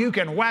mean, you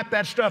can wipe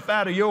that stuff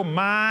out of your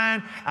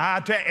mind,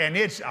 and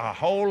it's a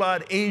whole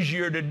lot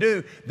easier to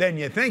do than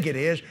you think it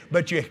is,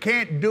 but you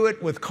can't do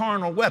it with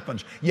carnal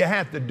weapons. You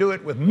have to do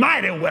it with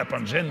mighty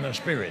weapons in the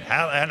Spirit.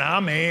 And I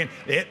mean,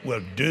 it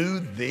will do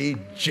the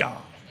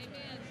job.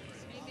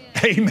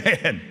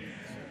 Amen.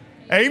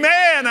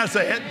 Amen, I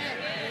said.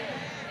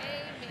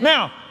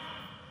 Now,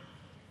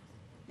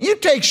 you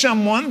take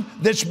someone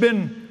that's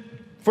been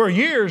for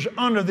years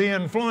under the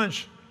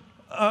influence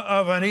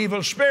of an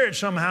evil spirit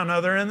somehow or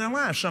another in their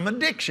life, some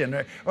addiction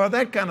or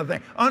that kind of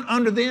thing,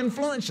 under the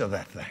influence of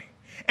that thing,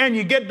 and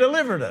you get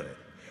delivered of it.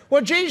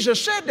 Well,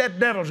 Jesus said that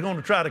devil's going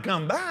to try to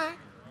come back.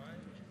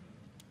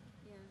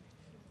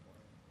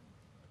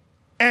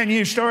 And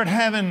you start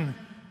having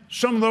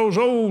some of those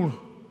old,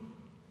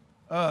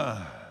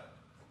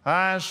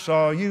 I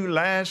saw you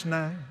last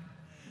night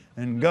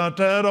and got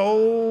that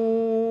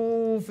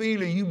old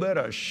feeling, you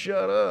better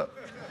shut up.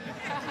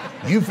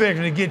 You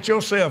fixing to get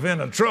yourself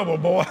into trouble,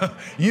 boy.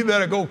 You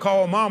better go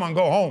call mama and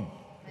go home.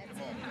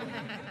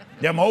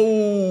 Them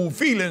old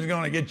feelings are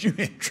going to get you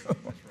in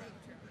trouble.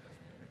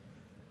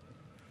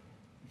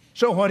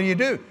 So what do?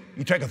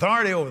 You take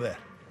authority over that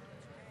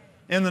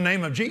in the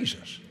name of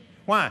Jesus.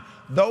 Why?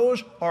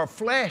 Those are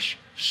flesh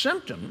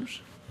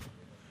symptoms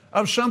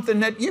of something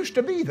that used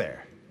to be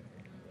there.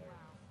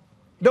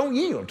 Don't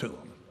yield to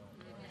them.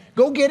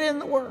 Go get in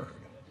the Word.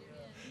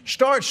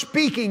 Start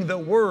speaking the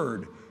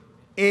Word.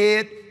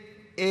 It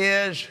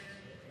is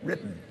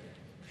written.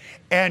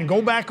 And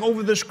go back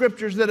over the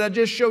scriptures that I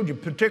just showed you,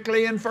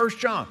 particularly in 1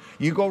 John.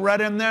 You go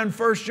right in there in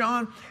 1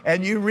 John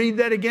and you read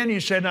that again. You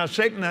say, now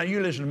Satan, now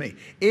you listen to me.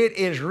 It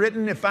is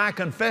written, if I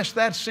confess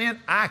that sin,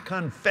 I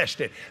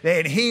confessed it.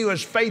 And he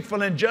was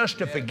faithful and just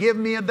to forgive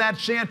me of that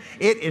sin.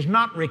 It is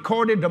not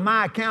recorded to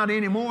my account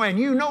anymore. And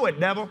you know it,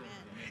 devil.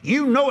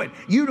 You know it.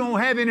 You don't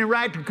have any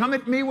right to come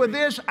at me with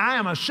this. I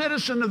am a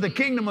citizen of the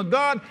kingdom of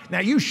God. Now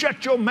you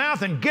shut your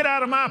mouth and get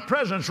out of my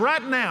presence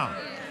right now.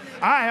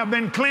 I have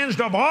been cleansed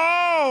of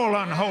all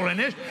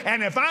unholiness.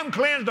 And if I'm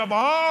cleansed of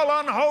all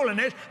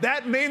unholiness,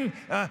 that means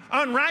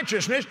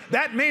unrighteousness.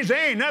 That means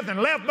there ain't nothing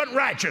left but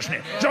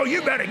righteousness. So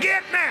you better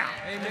get now.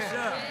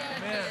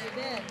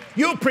 Amen.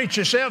 You'll preach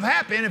yourself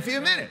happy in a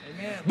few minutes.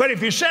 Amen. But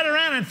if you sit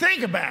around and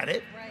think about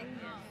it,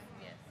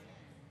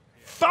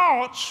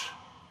 thoughts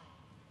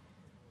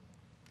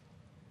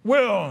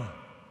will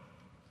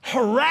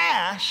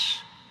harass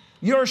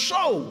your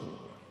soul.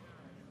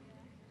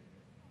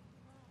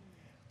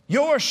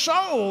 Your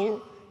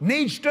soul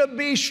needs to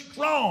be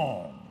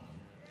strong.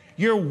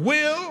 Your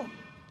will,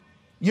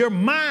 your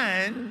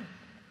mind,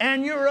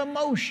 and your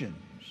emotions.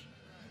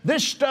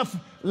 This stuff,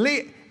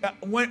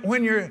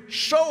 when your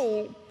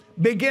soul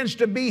begins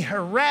to be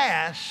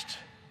harassed,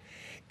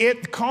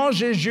 it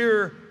causes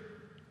your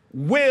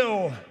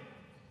will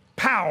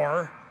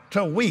power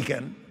to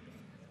weaken.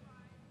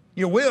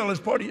 Your will is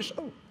part of your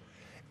soul.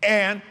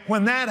 And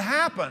when that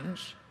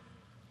happens,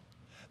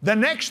 the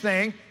next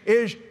thing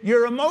is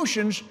your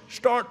emotions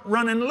start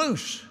running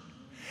loose.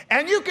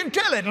 And you can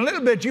tell it in a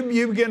little bit. You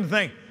begin to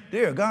think,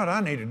 dear God,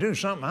 I need to do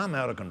something. I'm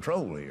out of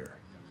control here.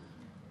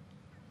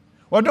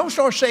 Well, don't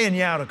start saying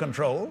you're out of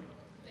control.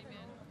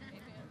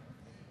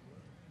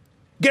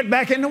 Get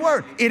back in the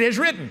Word. It is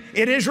written.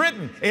 It is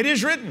written. It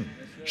is written.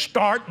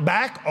 Start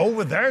back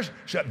over there.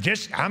 So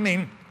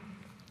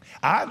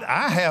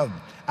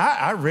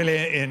I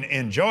really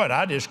enjoy it.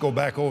 I just go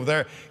back over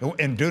there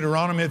in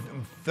Deuteronomy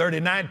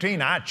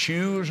 30:19. I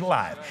choose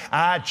life.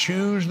 I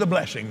choose the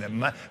blessing that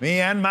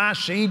me and my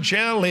seed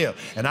shall live.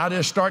 And I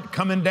just start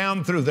coming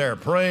down through there.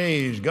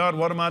 Praise God.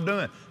 What am I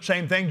doing?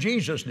 Same thing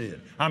Jesus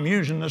did. I'm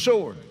using the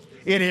sword.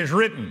 It is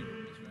written.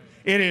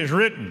 It is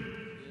written.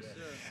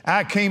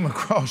 I came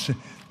across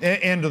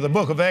into the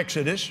book of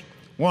Exodus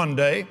one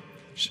day,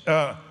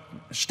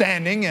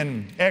 standing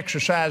and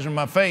exercising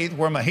my faith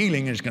where my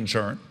healing is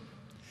concerned.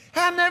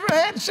 I never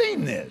had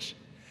seen this.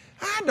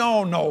 I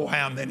don't know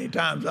how many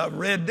times I've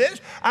read this.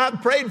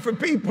 I've prayed for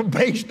people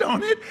based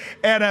on it.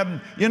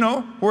 And,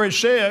 where it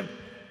said,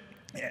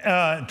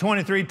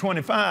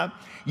 23:25,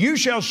 you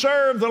shall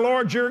serve the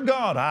Lord your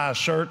God. I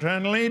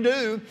certainly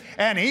do.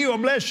 And he will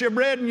bless your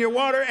bread and your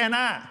water, and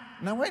I.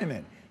 Now, wait a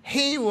minute.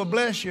 He will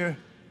bless your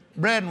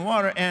bread and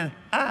water, and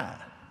I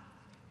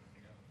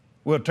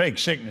will take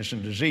sickness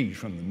and disease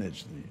from the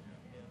midst of you.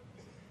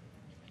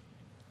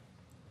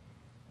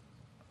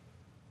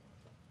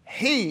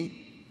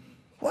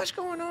 What's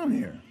going on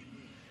here?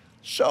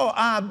 So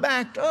I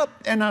backed up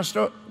and I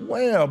started,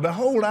 well,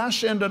 behold, I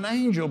send an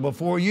angel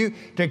before you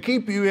to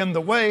keep you in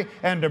the way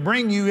and to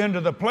bring you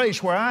into the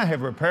place where I have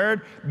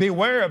prepared.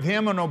 Beware of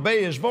him and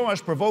obey his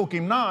voice, provoke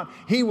him not.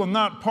 He will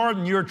not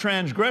pardon your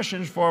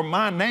transgressions, for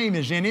my name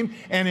is in him.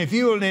 And if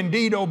you will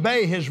indeed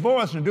obey his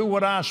voice and do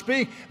what I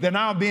speak, then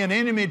I'll be an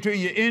enemy to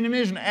your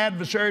enemies and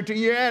adversary to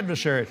your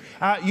adversaries.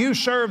 You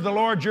serve the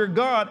Lord your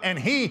God, and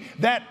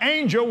that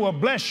angel, will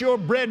bless your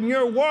bread and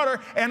your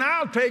water, and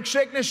I'll take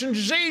sickness and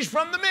disease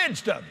from the midst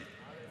of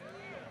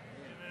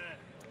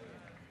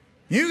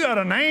you. You got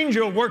an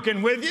angel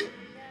working with you.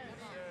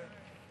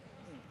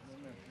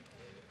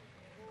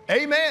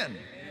 Amen.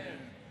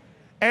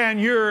 And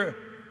your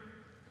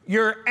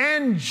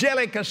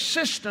angelic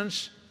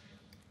assistants,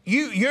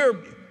 you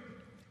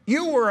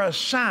were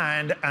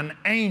assigned an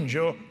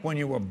angel when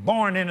you were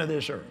born into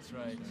this earth. That's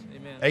right.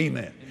 Amen.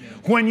 Amen.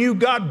 When you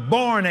got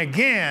born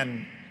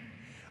again,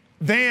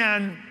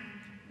 then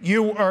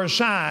you are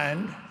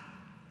assigned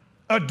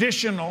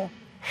additional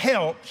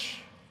helps,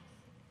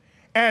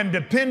 and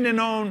depending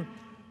on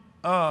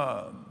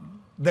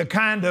the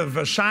kind of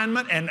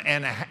assignment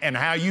and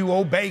how you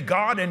obey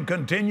God and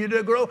continue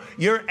to grow,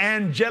 your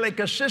angelic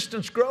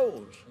assistance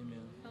grows.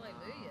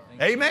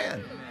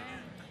 Amen.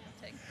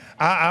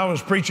 I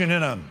was preaching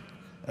in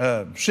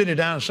a city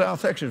down in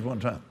South Texas one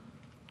time,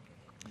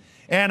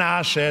 and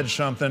I said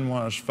something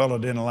one fellow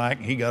didn't like,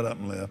 and he got up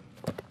and left.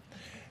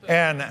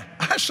 And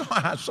I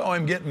saw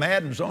him get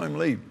mad and saw him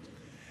leave.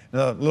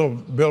 The little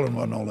building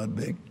wasn't all that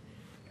big.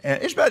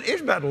 And it's about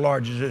as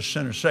large as this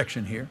center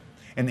section here.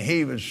 And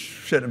he was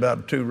sitting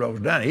about 2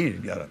 rows down. He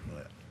just got up and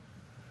left.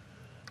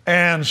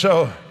 And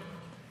so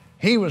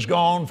he was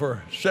gone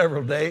for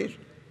several days.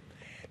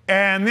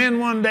 And then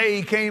one day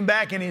he came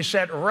back and he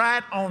sat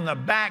right on the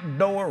back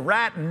door,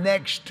 right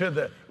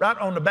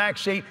on the back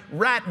seat,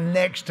 right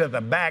next to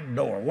the back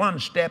door. One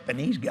step and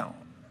he's gone.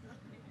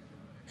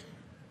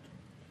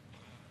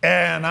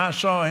 And I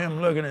saw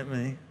him looking at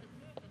me.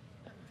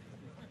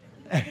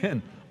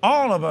 And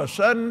all of a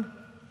sudden,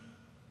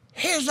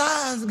 his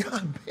eyes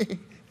got big.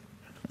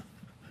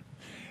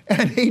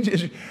 And he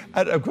just,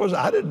 of course,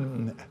 I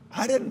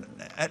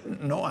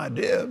had no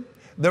idea.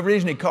 The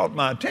reason he caught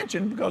my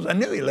attention, because I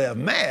knew he left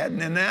mad,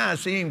 and then I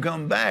see him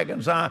come back,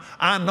 and so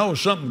I know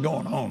something's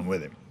going on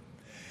with him.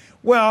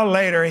 Well,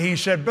 later he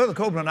said, Brother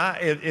Copeland,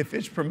 if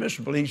it's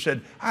permissible, he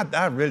said,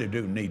 I really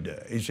do need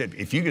to. He said,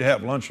 if you could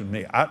have lunch with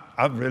me,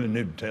 I really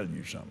need to tell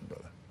you something,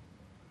 brother.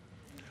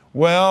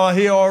 Well,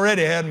 he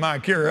already had my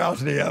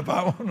curiosity up.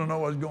 I want to know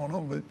what's going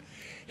on with it.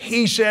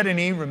 He said, and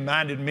he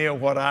reminded me of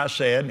what I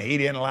said, and he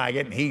didn't like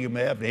it, and he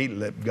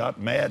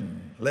got mad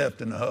and left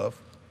in a huff.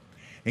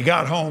 He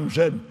got home and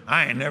said,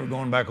 I ain't never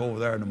going back over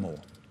there no more.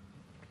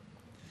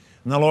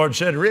 And the Lord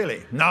said,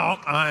 really? No,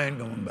 I ain't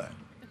going back.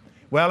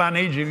 Well, I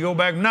need you to go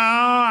back. No,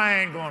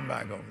 I ain't going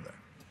back over there.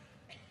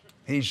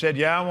 He said,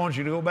 yeah, I want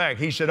you to go back.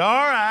 He said,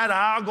 all right,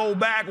 I'll go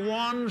back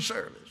one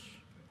service.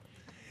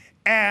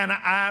 And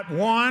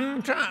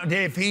one time,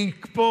 if he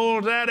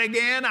pulls that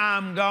again,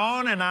 I'm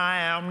gone and I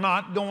am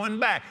not going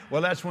back.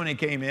 Well, that's when he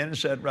came in and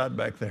sat right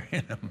back there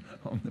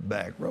on the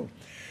back row.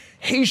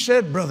 He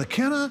said, Brother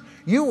Kenneth,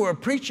 you were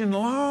preaching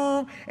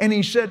long, and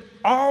he said,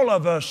 all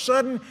of a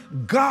sudden,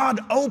 God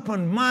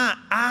opened my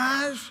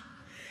eyes,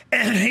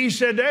 and he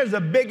said, there's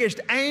the biggest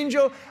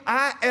angel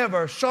I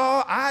ever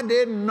saw. I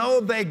didn't know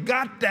they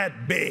got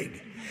that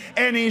big.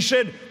 And he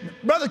said,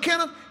 Brother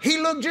Kenneth, he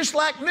looked just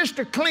like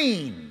Mr.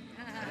 Clean.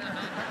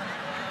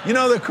 You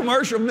know the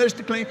commercial,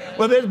 Mr. Clean?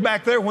 Well, this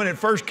back there when it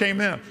first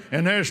came out,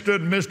 and there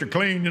stood Mr.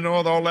 Clean, you know,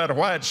 with all that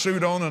white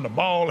suit on and a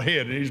bald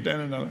head, and he's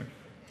standing there.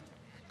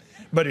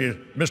 But he's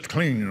Mr.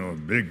 Clean, you know,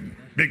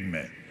 big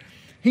man.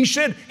 He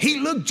said he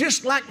looked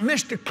just like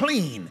Mr.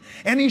 Clean.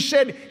 And he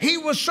said he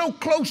was so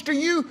close to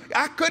you,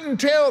 I couldn't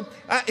tell.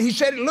 He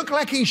said it looked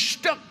like he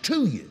stuck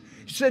to you.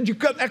 He said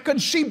I couldn't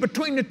see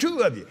between the two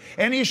of you.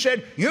 And he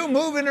said, you're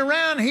moving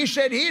around. He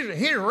said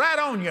he's right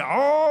on you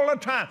all the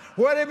time.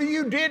 Whatever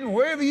you did and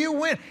wherever you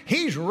went,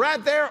 he's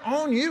right there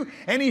on you.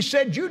 And he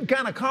said you'd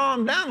kind of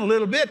calm down a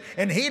little bit,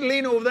 and he'd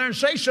lean over there and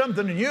say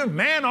something to you, and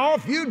man,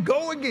 off you'd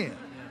go again.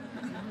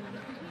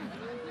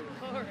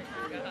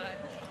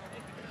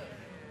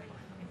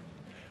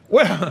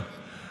 Well,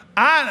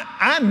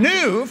 I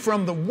knew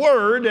from the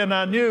Word, and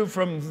I knew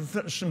from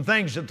some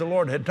things that the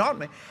Lord had taught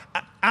me,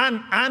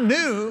 I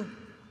knew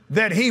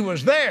that he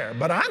was there,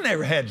 but I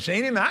never had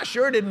seen him. I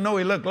sure didn't know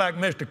he looked like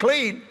Mr.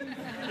 Clean.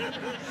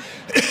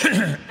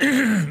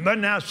 But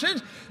now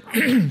since,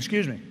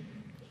 excuse me,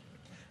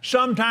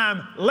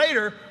 sometime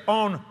later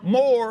on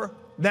more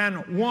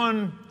than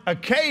one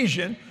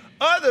occasion,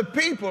 other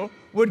people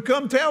would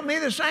come tell me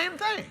the same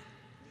thing.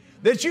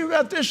 That you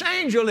got this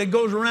angel that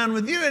goes around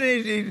with you,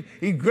 and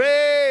he's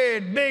great,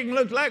 big, and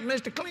looks like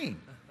Mr. Clean.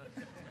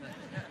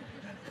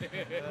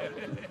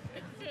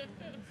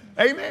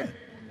 Amen.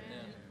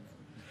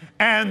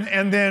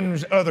 And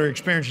then other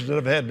experiences that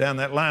I've had down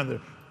that line.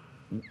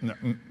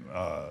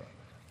 The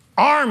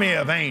army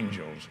of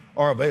angels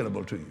are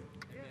available to you.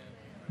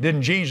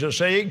 Didn't Jesus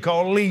say He'd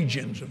call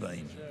legions of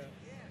angels?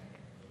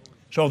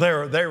 So they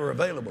were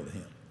available to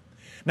Him.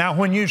 Now,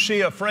 when you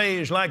see a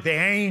phrase like the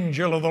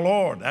angel of the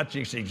Lord, that's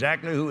just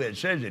exactly who it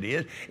says it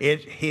is.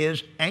 It's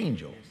His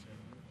angel.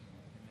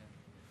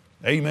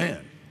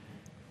 Amen.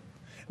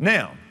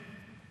 Now,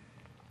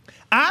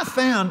 I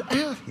found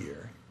out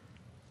here,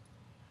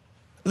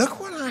 look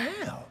what I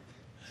have.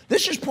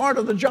 This is part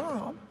of the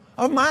job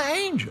of my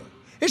angel.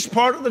 It's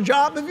part of the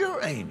job of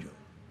your angel.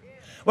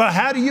 Well,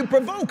 how do you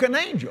provoke an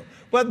angel?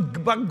 Well,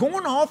 by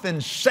going off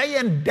and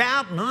saying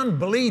doubt and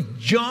unbelief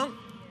junk,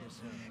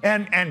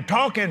 and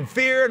talking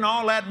fear and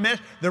all that mess.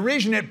 The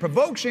reason it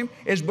provokes him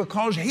is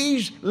because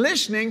he's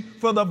listening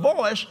for the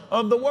voice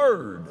of the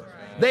Word.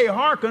 They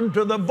hearken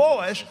to the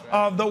voice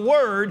of the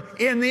word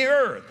in the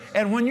earth.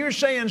 And when you're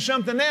saying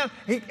something else,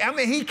 he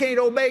can't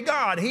obey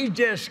God. He's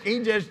just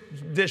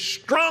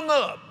strung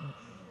up.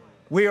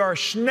 We are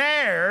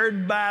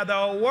snared by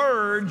the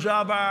words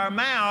of our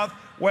mouth.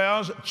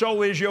 Well,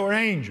 so is your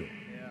angel.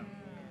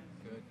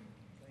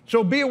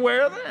 So be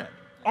aware of that.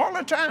 All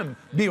the time,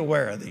 be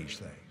aware of these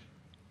things.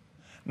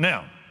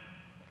 Now,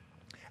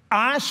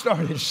 I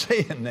started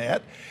saying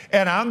that,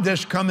 and I'm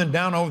just coming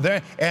down over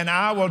there, and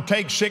I will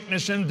take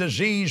sickness and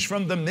disease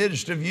from the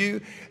midst of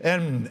you.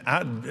 And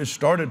I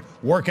started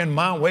working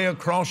my way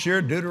across here,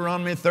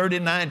 Deuteronomy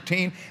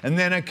 30:19, and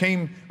then I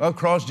came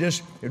across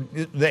just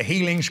the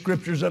healing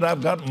scriptures that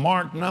I've got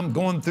marked, and I'm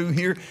going through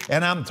here,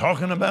 and I'm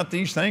talking about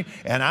these things,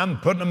 and I'm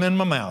putting them in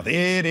my mouth.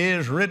 It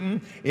is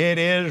written, it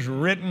is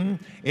written,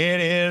 it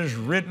is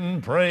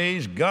written,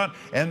 praise God.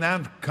 And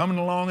I'm coming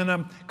along, and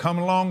I'm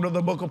coming along to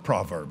the book of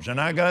Proverbs,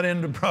 and I got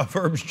into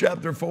Proverbs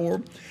chapter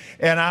 4,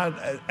 and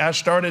I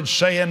started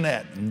saying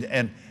that,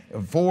 and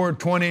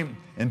 4:20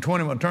 and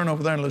 21. Turn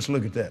over there and let's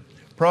look at that.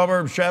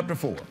 Proverbs chapter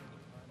 4.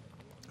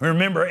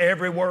 Remember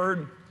every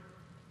word?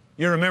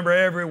 You remember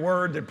every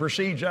word that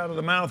proceeds out of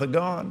the mouth of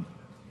God?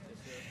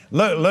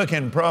 Look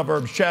in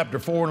Proverbs chapter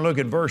 4 and look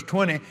at verse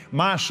 20.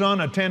 My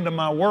son, attend to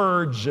my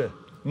words,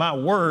 my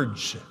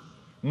words,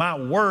 my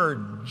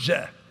words.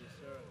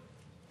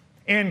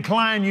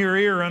 Incline your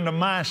ear unto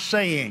my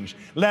sayings.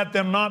 Let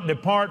them not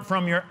depart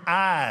from your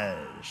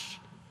eyes.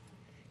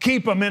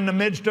 Keep them in the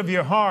midst of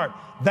your heart.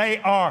 They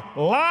are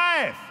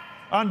life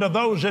unto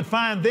those that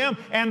find them,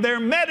 and their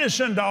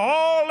medicine to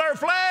all their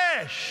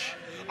flesh.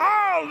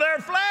 All their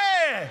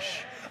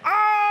flesh.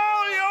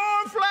 All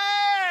your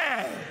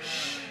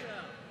flesh.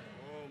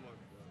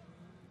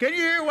 Can you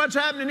hear what's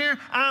happening here?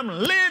 I'm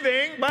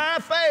living by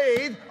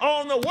faith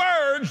on the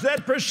words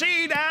that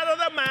proceed out of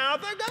the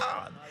mouth of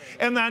God.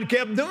 And I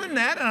kept doing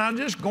that, and I'm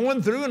just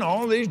going through and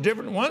all these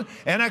different ones.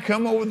 And I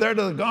come over there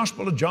to the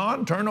Gospel of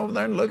John. Turn over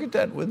there and look at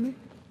that with me.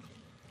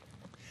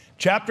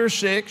 Chapter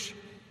 6.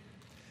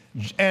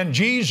 And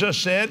Jesus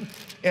said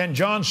in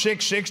John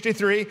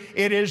 6:63,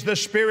 it is the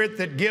Spirit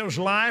that gives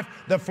life,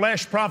 the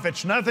flesh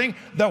profits nothing.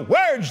 The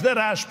words that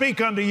I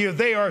speak unto you,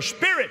 they are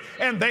spirit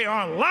and they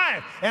are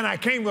life. And I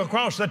came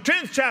across the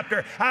 10th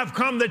chapter. I've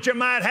come that you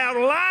might have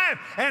life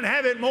and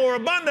have it more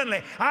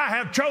abundantly. I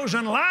have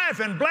chosen life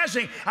and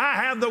blessing. I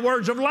have the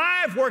words of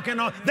life working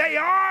on. They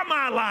are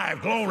my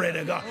life. Glory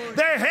to God.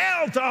 They're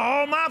health to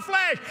all my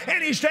flesh.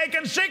 And He's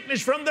taken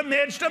sickness from the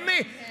midst of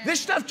me. This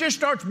stuff just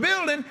starts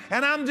building,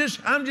 and I'm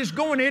just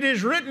going, it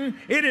is written,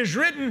 it is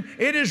written,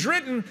 it is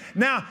written.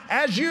 Now,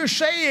 as you're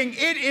saying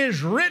it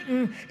is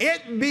written,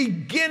 it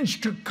begins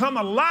to come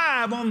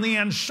alive on the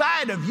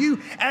inside of you,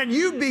 and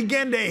you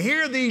begin to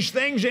hear these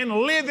things in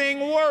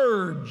living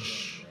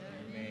words.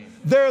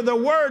 They're the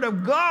Word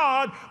of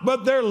God,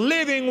 but they're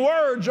living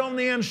words on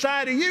the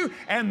inside of you,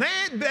 and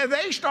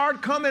they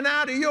start coming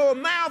out of your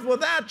mouth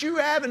without you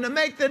having to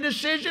make the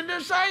decision to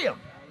say them.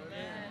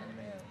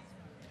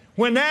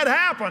 When that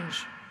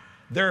happens,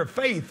 they're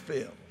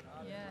faith-filled.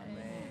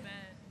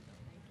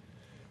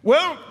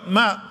 Well,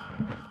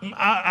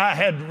 I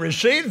had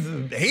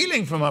received the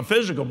healing from my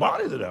physical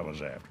body that I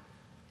was after.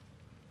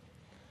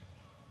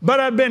 But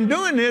I'd been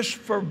doing this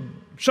for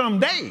some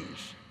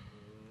days.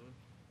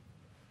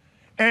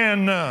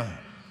 And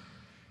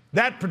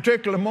that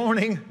particular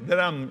morning that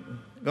I'm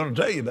going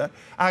to tell you about,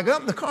 I got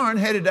in the car and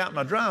headed out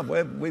my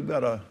driveway. We've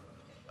got a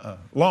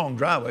long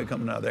driveway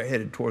coming out there,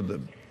 headed toward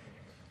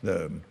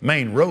the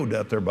main road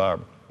out there by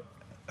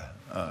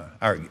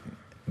our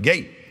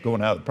gate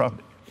going out of the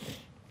property.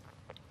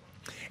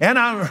 And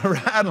I'm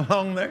riding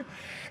along there,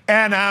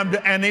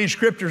 and these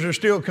scriptures are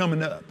still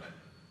coming up.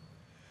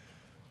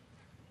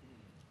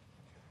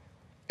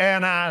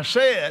 And I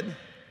said,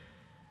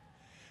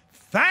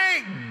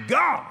 thank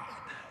God,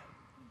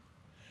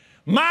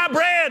 my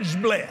bread's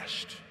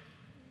blessed,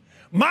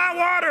 my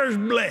water's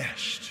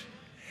blessed.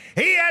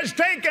 He has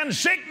taken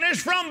sickness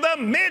from the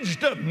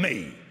midst of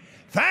me.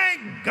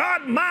 Thank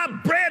God my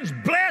bread's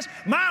blessed,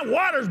 my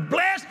water's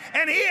blessed,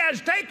 and He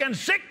has taken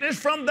sickness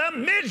from the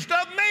midst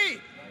of me.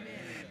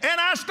 And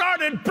I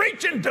started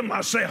preaching to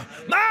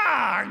myself,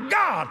 my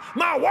God,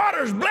 my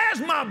water's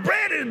blessed, my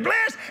bread is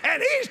blessed,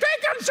 and He's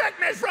taken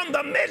sickness from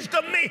the midst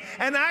of me.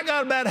 And I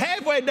got about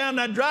halfway down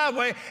that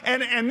driveway,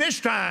 and this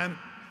time,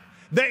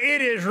 the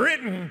it is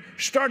written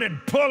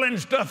started pulling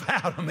stuff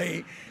out of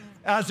me.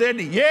 I said,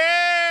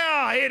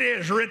 yeah, it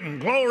is written.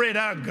 Glory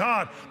to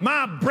God.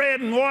 My bread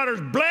and water's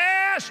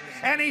blessed,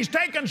 and He's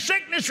taken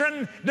sickness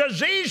and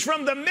disease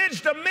from the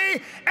midst of me,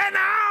 and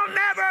I'll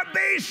never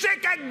be sick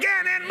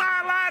again in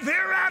my life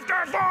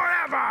hereafter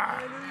forever.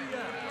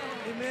 Hallelujah.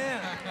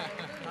 Amen.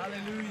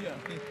 Hallelujah.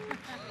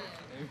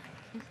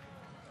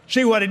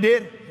 See what He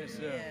did? Yes,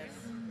 sir. Yes.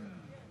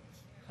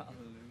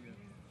 Hallelujah.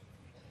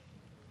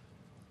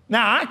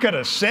 Now, I could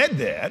have said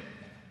that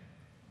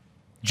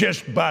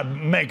just by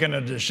making a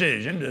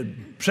decision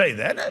to say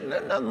that.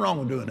 There's nothing wrong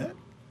with doing that.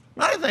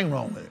 Not anything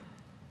wrong with it.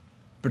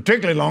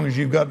 Particularly as long as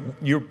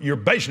you're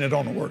basing it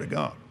on the Word of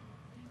God.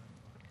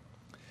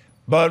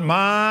 But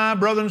my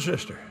brother and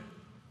sister,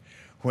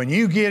 when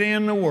you get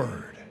in the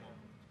Word,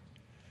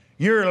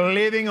 you're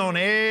living on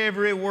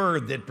every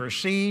word that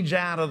proceeds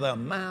out of the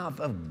mouth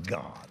of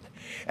God.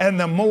 And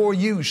the more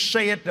you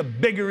say it, the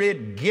bigger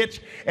it gets.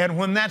 And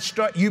when that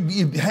starts,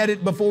 you've had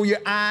it before your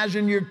eyes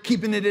and you're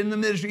keeping it in the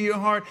midst of your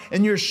heart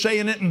and you're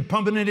saying it and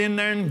pumping it in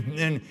there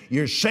and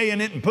you're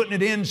saying it and putting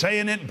it in,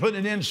 saying it and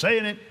putting it in,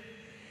 saying it.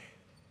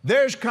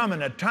 There's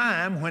coming a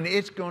time when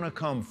it's going to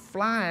come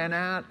flying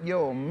out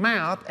your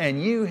mouth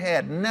and you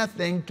had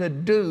nothing to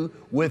do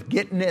with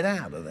getting it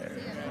out of there.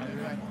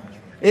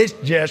 It's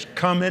just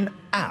coming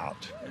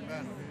out.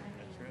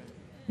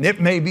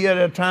 It may be at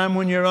a time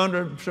when you're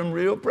under some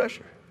real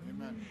pressure.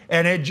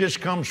 And it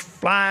just comes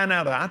flying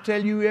out. I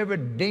tell you, every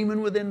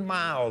demon within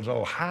miles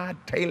will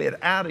hightail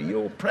it out of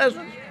your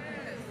presence.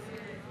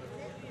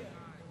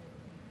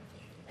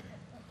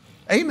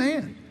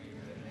 Amen.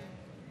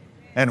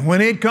 And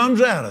when it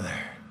comes out of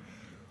there,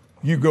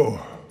 you go,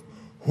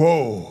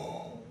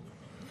 whoa.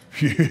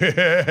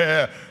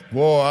 Yeah.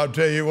 Boy, I'll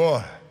tell you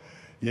what.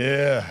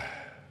 Yeah.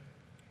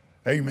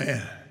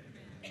 Amen.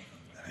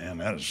 Man,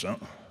 that is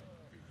something.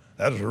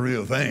 That is a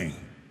real thing.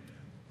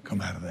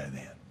 Come out of that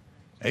then.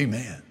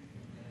 Amen.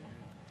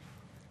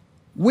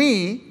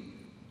 We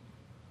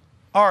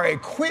are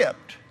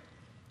equipped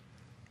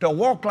to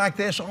walk like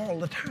this all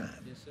the time.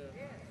 Yes, sir.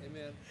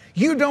 Amen.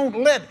 You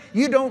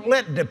don't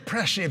let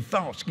depressive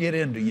thoughts get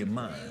into your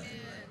mind.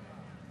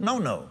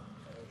 No.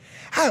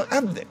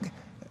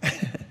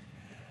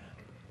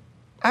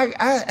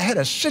 I had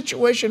a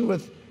situation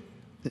with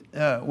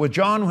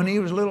John when he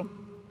was little.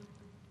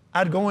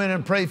 I'd go in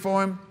and pray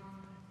for him,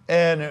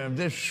 and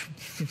this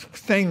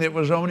thing that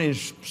was on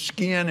his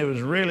skin, it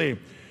was really,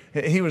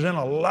 he was in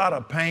a lot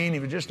of pain. He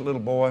was just a little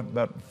boy,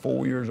 about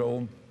 4 years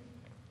old.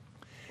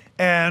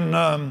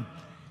 And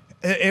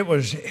he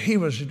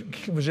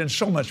was in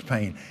so much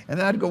pain.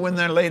 And I'd go in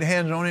there and lay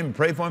hands on him and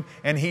pray for him,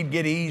 and he'd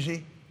get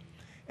easy.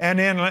 And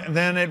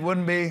then it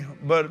wouldn't be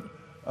but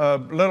a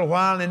little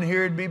while, and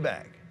here he'd be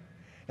back.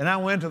 And I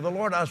went to the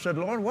Lord. I said,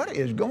 Lord, what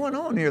is going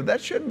on here?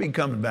 That shouldn't be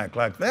coming back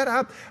like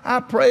that. I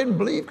prayed and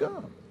believed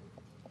God.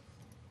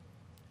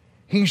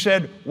 He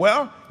said,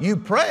 well, you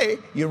pray,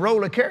 you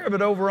roll a care of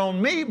it over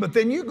on me, but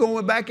then you go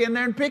back in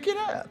there and pick it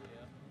up.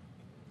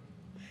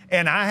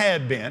 And I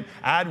had been.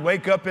 I'd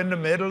wake up in the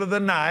middle of the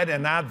night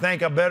and I'd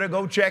think I better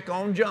go check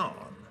on John.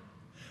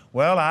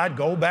 Well, I'd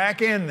go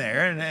back in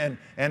there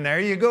and there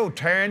you go,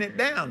 tearing it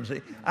down.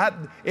 See,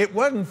 it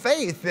wasn't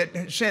faith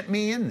that sent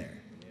me in there.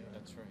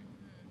 That's right.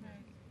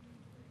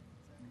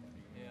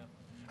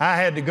 I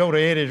had to go to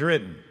it is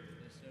written.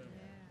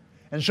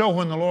 And so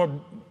when the Lord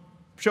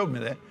showed me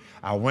that,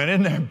 I went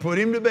in there and put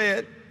him to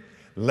bed,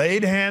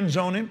 laid hands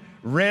on him,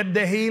 read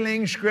the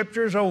healing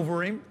scriptures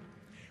over him,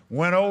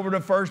 went over to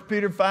 1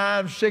 Peter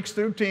 5, 6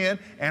 through 10,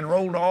 and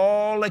rolled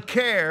all the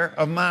care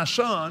of my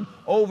son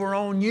over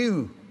on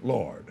you,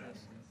 Lord.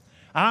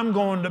 I'm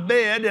going to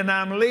bed and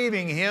I'm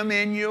leaving him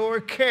in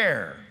your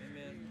care.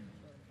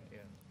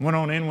 Went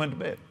on in, went to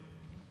bed.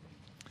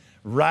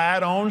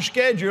 Right on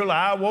schedule,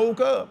 I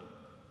woke up.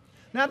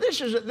 Now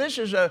this is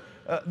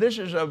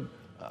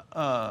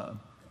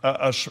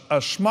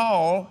a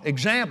small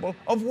example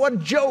of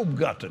what Job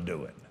got to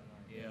doing.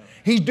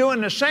 He's doing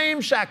the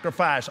same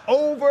sacrifice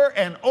over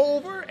and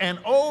over and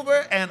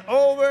over and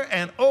over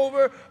and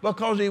over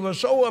because he was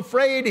so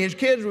afraid his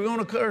kids were going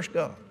to curse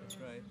God. That's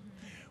right.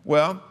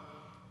 Well,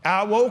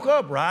 I woke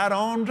up right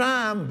on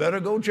time, better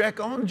go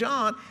check on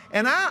John,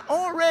 and I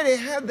already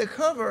had the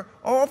cover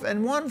off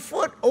and one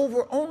foot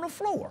over on the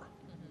floor.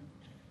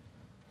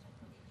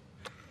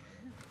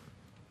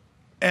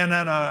 And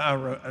then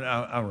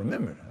I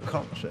remembered, I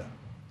caught myself.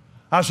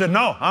 I said,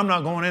 no, I'm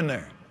not going in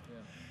there.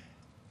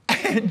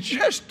 And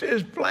just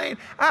as plain,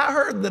 I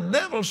heard the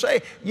devil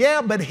say, yeah,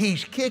 but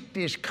he's kicked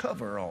his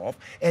cover off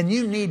and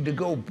you need to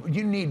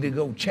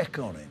go check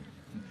on him.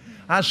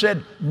 I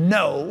said,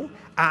 no,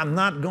 I'm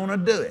not going to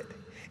do it.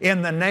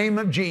 In the name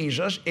of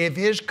Jesus, if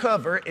his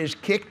cover is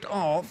kicked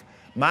off,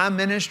 my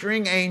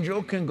ministering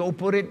angel can go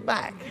put it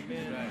back.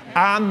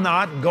 I'm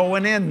not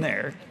going in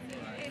there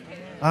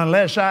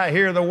unless I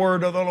hear the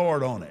word of the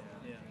Lord on it.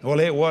 Well,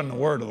 it wasn't the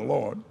word of the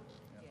Lord.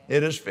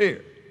 It is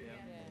fear.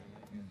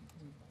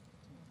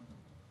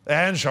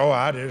 And so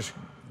I just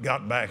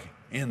got back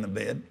in the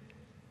bed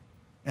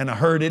and I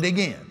heard it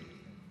again.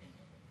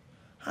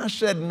 I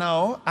said,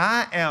 no,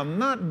 I am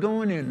not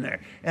going in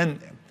there. And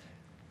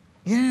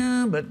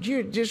yeah, but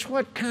you just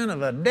what kind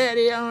of a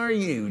daddy are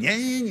you? Yeah,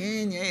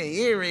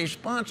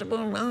 irresponsible.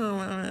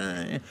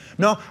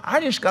 No,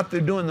 I just got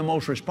through doing the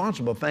most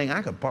responsible thing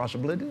I could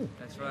possibly do.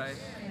 That's right.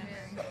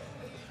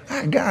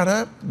 I got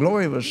up,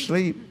 Glory was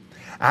asleep.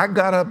 I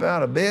got up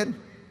out of bed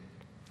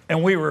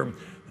and we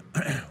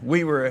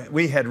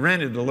had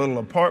rented a little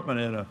apartment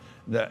in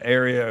the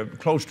area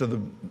close to the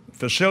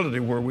facility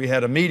where we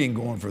had a meeting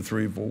going for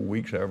 3 or 4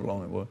 weeks, however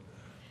long it was.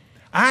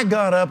 I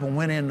got up and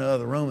went in the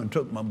other room and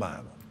took my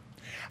Bible.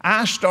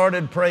 I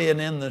started praying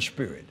in the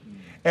Spirit.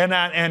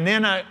 And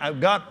then I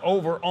got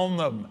over on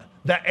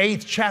the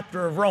 8th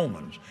chapter of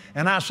Romans.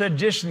 And I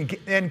said,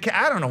 and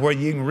I don't know whether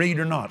you can read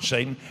or not,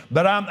 Satan,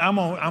 but I'm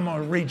going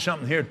to read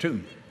something here to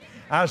you.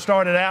 I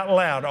started out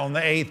loud on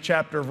the 8th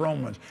chapter of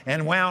Romans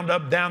and wound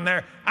up down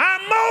there.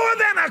 I'm more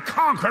than a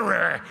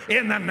conqueror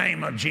in the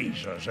name of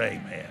Jesus.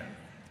 Amen.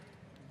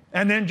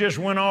 And then just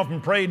went off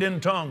and prayed in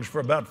tongues for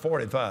about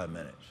 45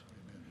 minutes.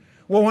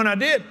 Well, when I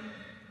did,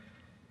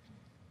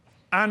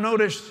 I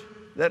noticed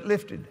that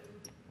lifted.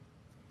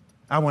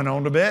 I went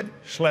on to bed,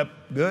 slept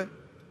good,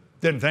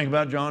 didn't think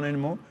about John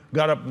anymore.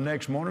 Got up the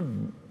next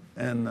morning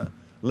and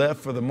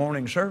left for the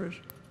morning service.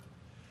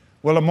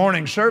 Well, the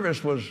morning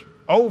service was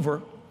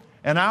over,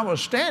 and I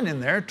was standing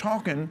there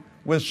talking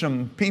with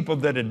some people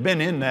that had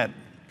been in that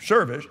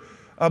service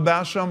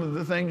about some of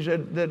the things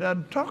that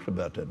I'd talked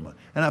about that month.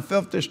 And I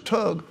felt this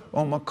tug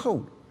on my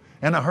coat.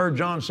 And I heard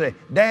John say,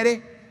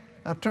 Daddy.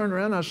 I turned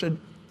around and I said,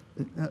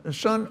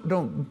 son,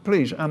 don't,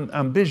 please,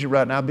 I'm busy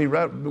right now. I'll be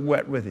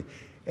right with you.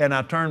 And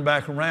I turned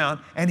back around,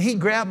 and he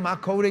grabbed my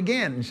coat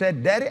again and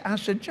said, Daddy. I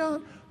said,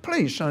 John,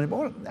 please, sonny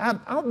boy,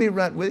 I'll be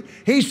right with you.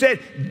 He said,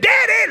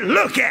 Daddy,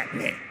 look at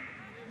me.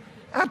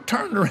 I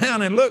turned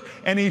around and looked,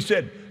 and he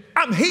said,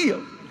 I'm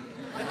healed.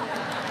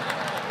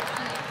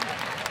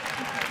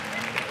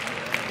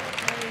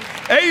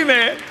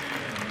 Amen.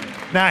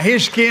 Now,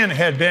 his skin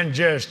had been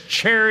just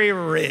cherry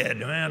red,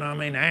 man. I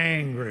mean,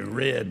 angry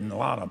red and a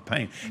lot of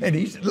pain. And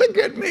he said, look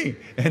at me.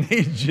 And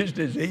he's just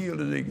as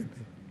healed as he could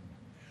be.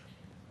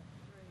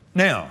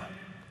 Now,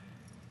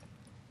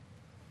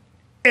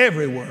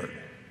 every word,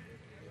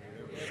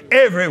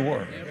 every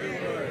word,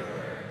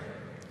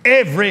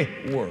 every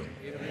word.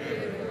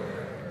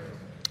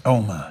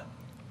 Oh, my.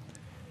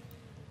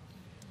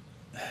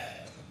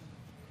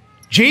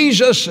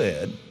 Jesus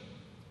said,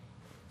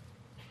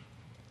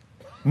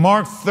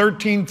 Mark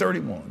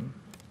 13:31,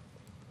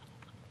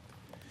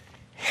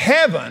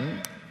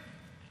 heaven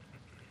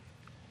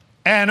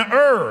and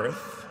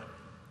earth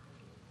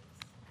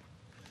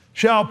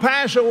shall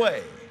pass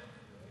away,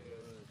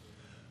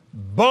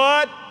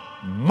 but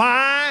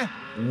my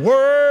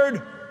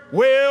word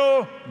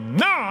will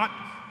not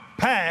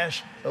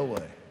pass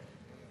away.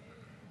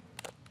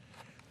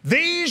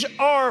 These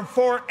are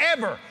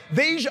forever.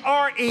 These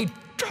are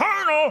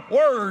eternal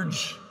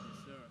words.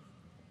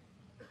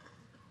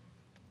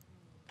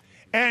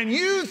 And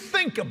you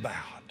think about,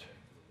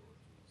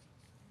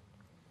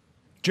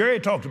 Jerry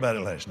talked about it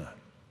last night,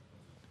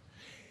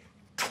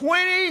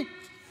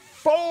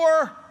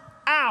 24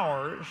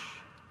 hours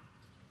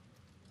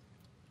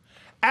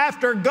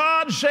after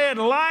God said,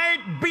 light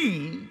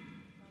be,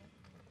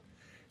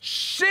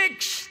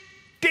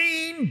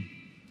 16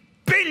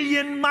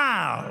 billion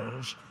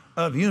miles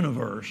of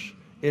universe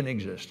in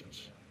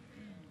existence.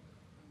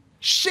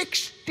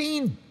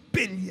 16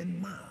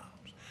 billion miles.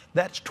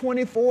 That's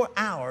 24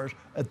 hours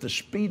at the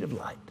speed of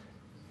light.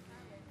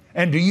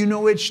 And do you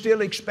know it's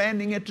still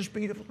expanding at the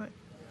speed of light?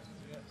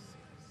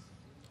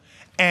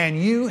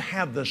 And you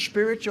have the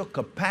spiritual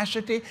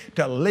capacity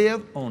to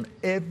live on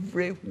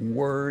every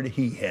word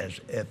He has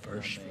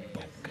ever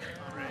spoken.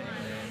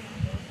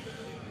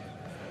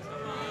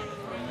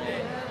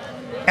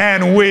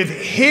 And with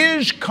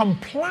His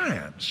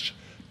compliance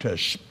to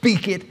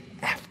speak it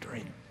after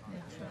Him.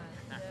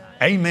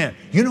 Amen.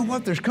 You know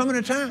what? There's coming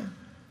a time.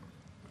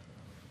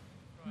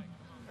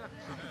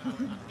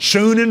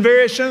 Soon and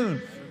very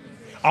soon.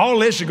 All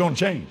this is going to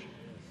change.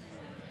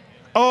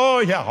 Oh,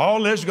 yeah,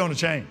 all this is going to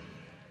change.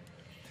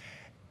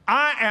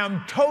 I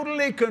am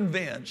totally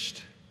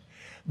convinced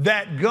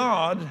that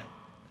God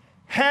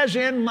has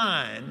in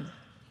mind,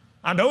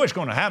 I know it's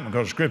going to happen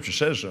because Scripture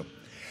says so,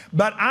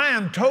 but I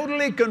am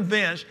totally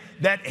convinced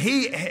that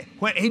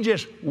when He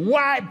just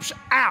wipes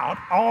out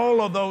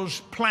all of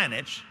those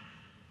planets,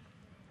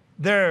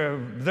 they're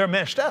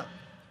messed up.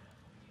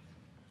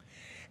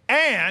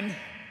 And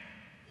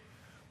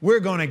we're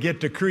going to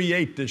get to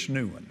create this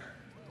new one.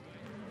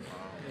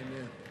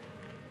 Amen.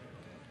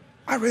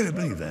 I really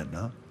believe that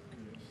now.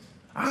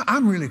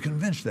 I'm really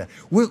convinced that.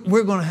 We're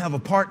going to have a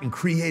part in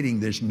creating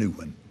this new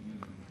one.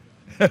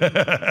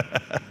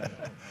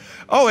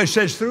 Oh, it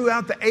says,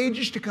 throughout the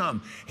ages to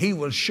come, He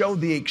will show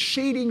the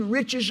exceeding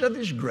riches of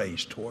His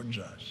grace towards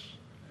us.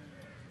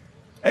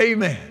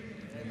 Amen.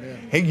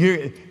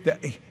 Amen.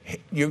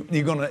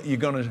 You're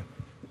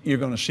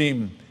going to see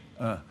Him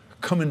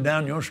coming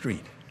down your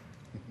street.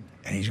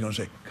 And He's going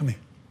to say, come here.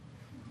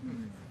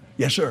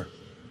 Yes, sir.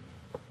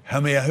 How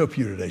may I help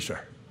you today, sir?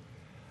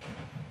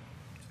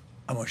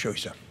 I'm going to show you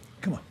something.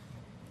 Come on.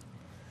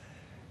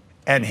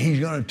 And He's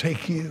going to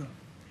take you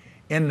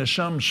into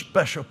some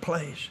special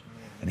place.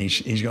 And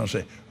he's going to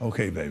say,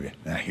 okay, baby,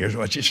 now here's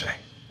what you say.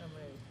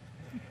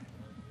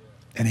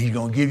 And He's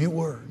going to give you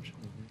words.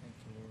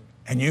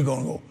 And you're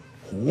going to go,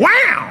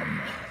 wham!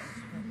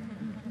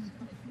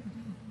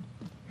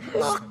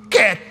 Look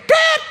at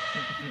that!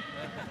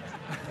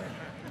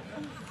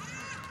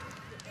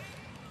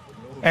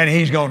 And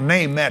He's going to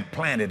name that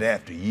planet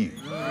after you.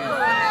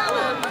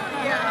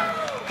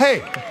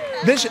 Hey,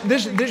 this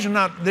is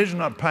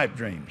not pipe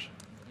dreams.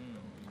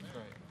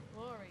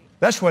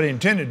 That's what he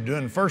intended to do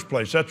in the first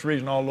place. That's the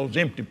reason all those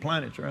empty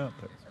planets are out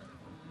there.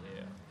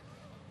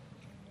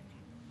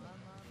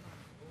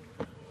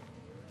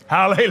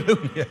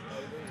 Hallelujah.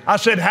 I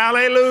said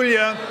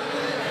hallelujah.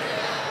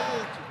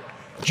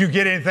 Did you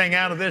get anything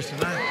out of this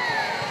tonight?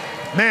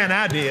 Man,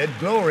 I did.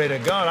 Glory to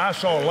God. I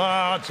saw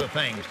lots of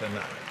things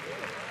tonight.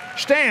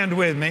 Stand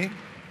with me.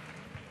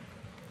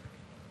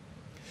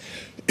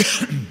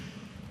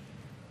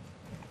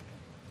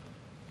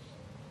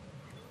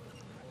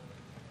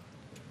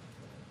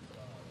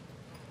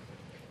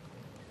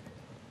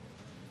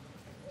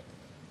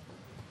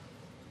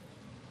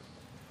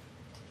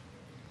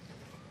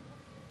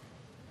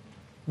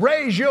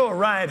 Raise your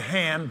right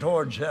hand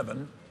towards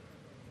heaven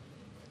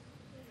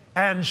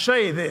and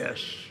say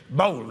this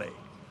boldly.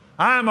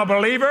 I am a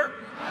believer.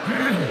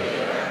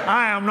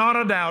 I am not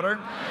a doubter.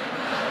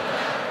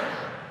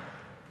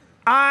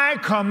 I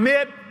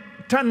commit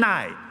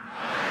tonight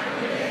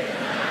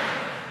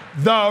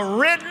the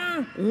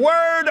written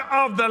word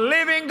of the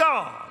living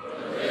God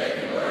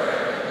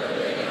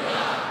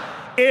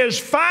is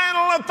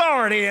final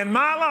authority in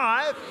my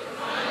life.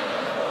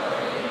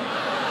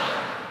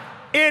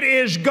 It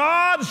is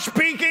God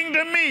speaking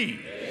to me.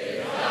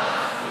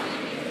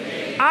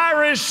 I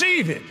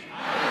receive it.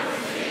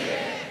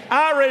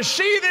 I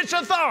receive its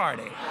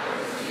authority.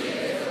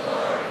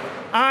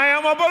 I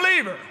am a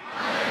believer.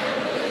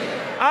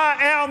 I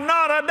am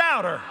not a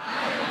doubter.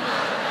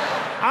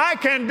 I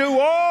can do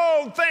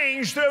all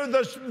things through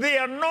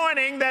the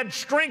anointing that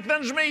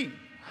strengthens me.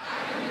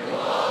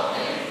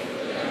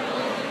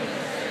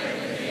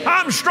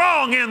 I'm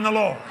strong in the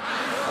Lord.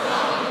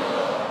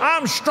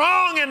 I'm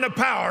strong in the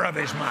power of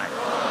His might.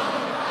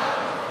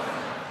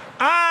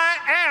 I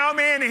am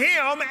in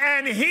Him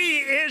and He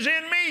is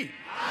in me.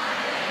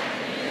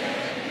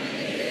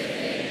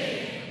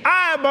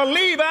 I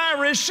believe I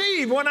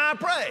receive when I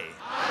pray.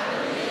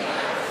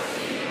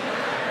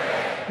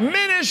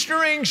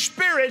 Ministering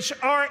spirits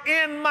are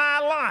in my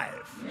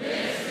life.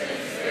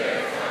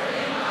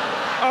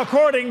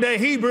 According to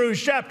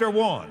Hebrews chapter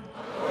 1.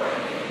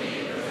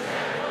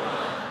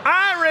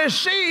 I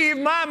receive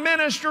my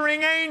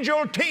ministering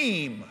angel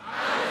team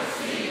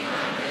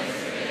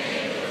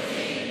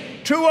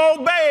to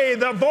obey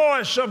the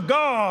voice of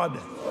God.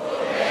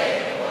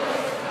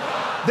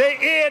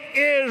 It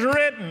is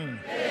written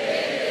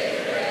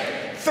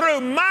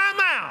through my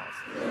mouth,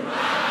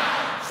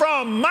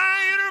 from my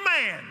inner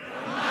man,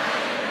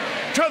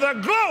 to the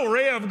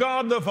glory of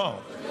God the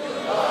Father.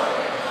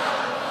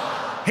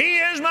 He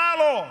is my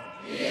Lord,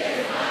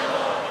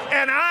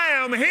 and I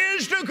am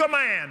His to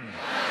command.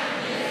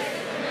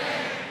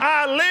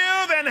 I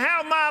live and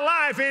have my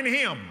life in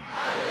Him.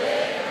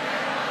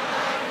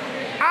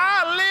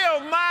 I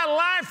live my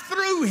life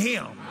through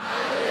Him.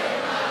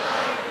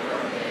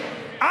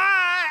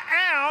 I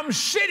am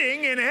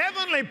sitting in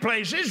heavenly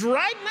places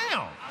right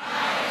now.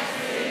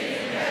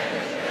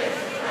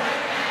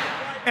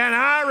 And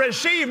I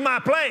receive my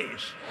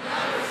place.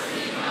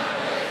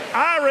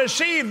 I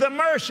receive the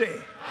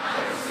mercy.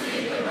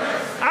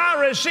 I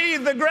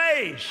receive the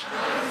grace.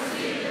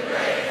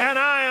 And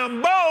I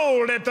am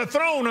bold at the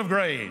throne of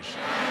grace.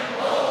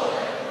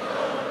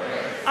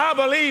 I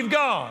believe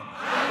God.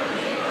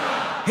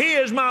 He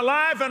is my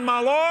life and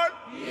my Lord.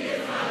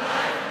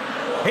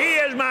 He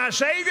is my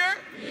Savior.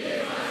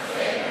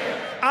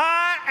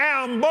 I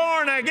am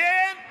born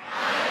again.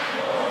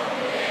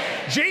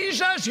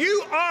 Jesus,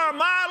 you are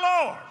my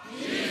Lord.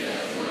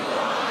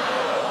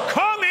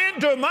 Come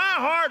into my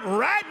heart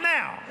right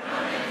now.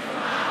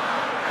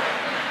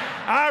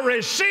 I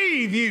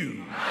receive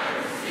you.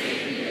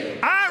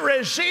 I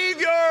receive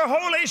your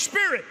Holy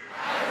Spirit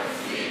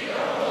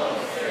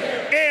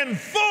in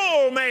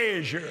full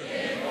measure.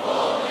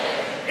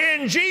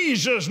 In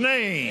Jesus'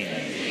 name.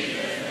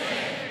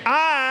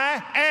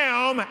 I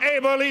am a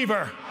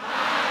believer.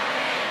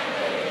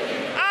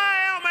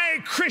 I am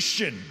a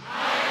Christian.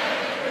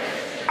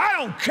 I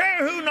don't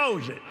care who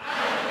knows it.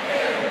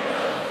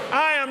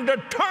 I am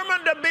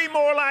determined to be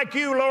more like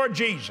you, Lord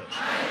Jesus.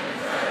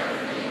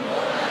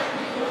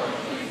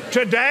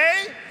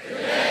 Today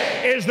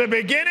is the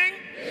beginning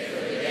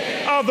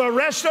of the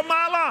rest of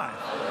my life.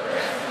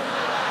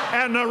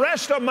 And the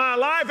rest of my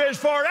life is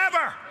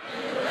forever.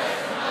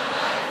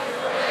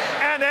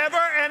 And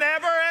ever and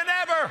ever and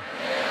ever.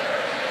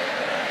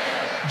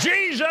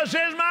 Jesus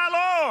is my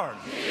Lord.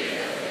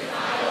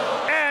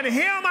 And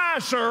Him I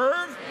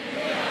serve.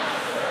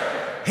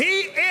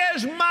 He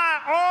is my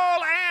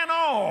all and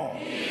all.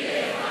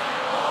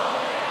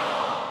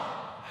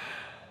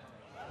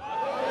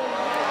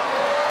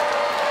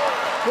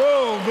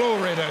 Oh,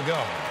 glory to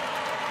God.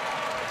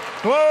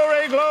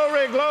 Glory,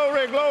 glory,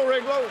 glory,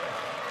 glory, glory.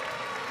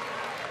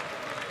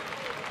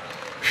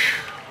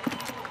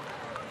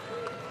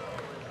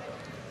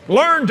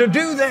 Learn to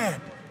do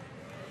that.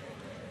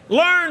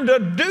 Learn to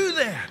do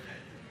that.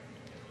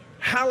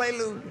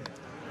 Hallelujah.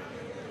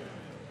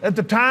 At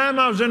the time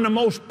I was in the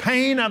most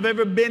pain I've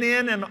ever been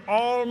in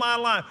all my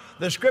life.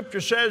 The scripture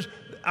says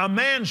a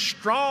man's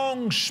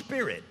strong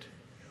spirit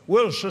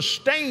will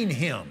sustain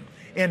him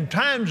in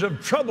times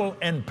of trouble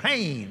and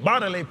pain,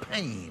 bodily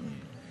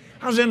pain.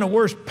 I was in the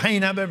worst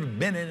pain I've ever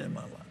been in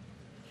my life.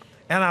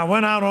 And I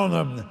went out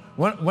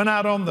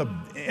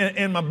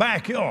in my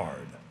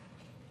backyard.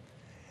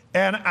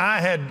 And I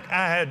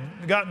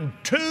had gotten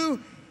 2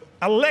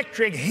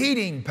 electric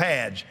heating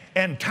pads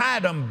and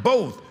tied them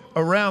both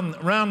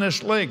around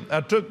this leg.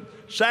 I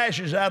took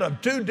sashes out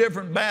of 2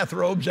 different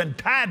bathrobes and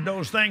tied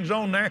those things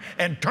on there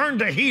and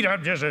turned the heat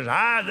up just as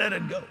high as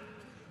it'd go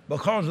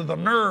because of the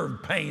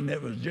nerve pain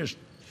that was just,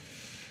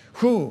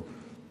 whew.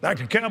 Like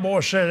the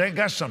cowboy said, they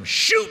got some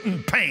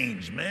shooting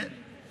pains, man.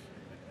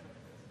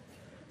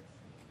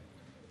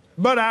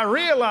 But I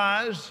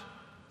realized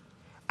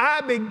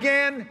I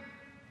began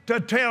to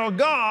tell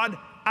God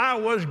I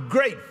was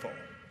grateful.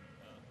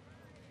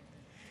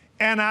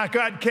 And I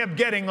kept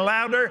getting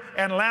louder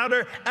and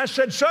louder. I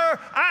said, sir,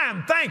 I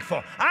am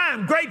thankful. I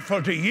am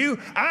grateful to you.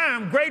 I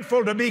am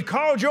grateful to be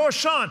called your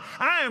son.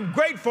 I am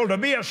grateful to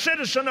be a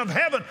citizen of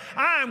heaven.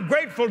 I am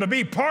grateful to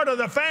be part of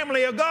the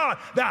family of God,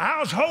 the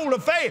household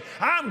of faith.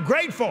 I'm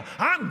grateful.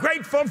 I'm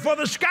grateful for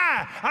the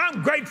sky.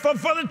 I'm grateful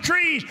for the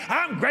trees.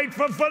 I'm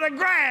grateful for the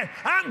grass.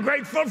 I'm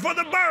grateful for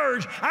the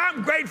birds.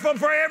 I'm grateful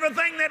for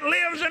everything that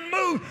lives and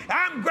moves.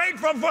 I'm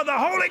grateful for the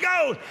Holy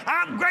Ghost.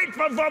 I'm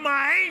grateful for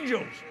my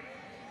angels.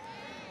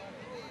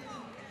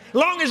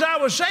 Long as I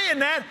was saying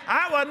that,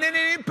 I wasn't in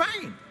any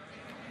pain.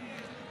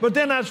 But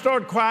then I'd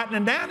start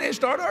quietening down and it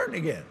started hurting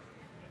again.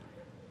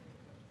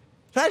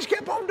 So I just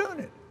kept on doing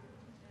it.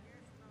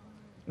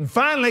 And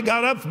finally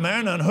got up from there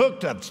and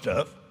unhooked that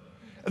stuff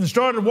and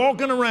started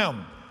walking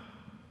around.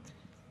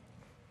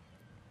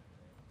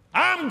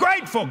 I'm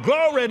grateful.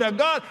 Glory to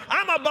God.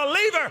 I'm a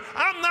believer.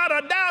 I'm not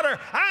a doubter.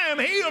 I am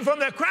healed from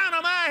the crown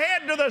of my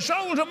head to the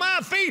soles of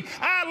my feet.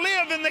 I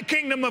live in the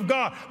kingdom of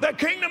God. The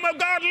kingdom of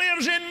God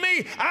lives in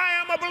me.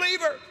 I am a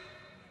believer.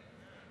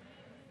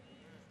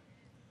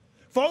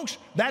 Folks,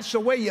 that's the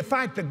way you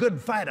fight the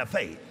good fight of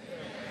faith.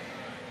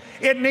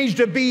 It needs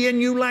to be in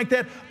you like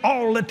that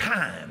all the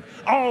time.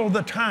 All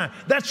the time.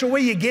 That's the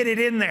way you get it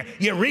in there.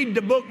 You read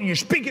the book and you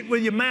speak it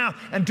with your mouth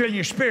until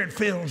your spirit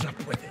fills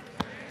up with it.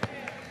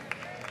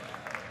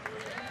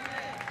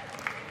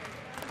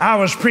 I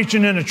was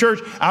preaching in a church.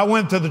 I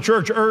went to the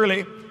church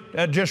early,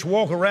 just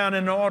walk around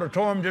in the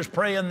auditorium, just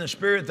pray in the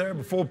Spirit there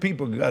before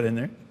people got in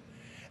there.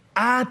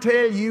 I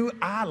tell you,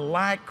 I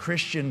like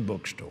Christian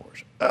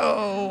bookstores.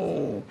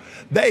 Oh,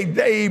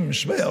 they even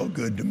smell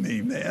good to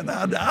me, man.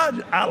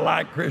 I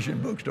like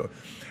Christian bookstores.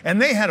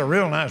 And they had a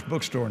real nice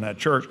bookstore in that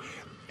church.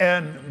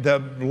 And the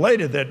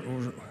lady that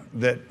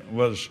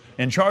was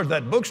in charge of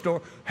that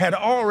bookstore had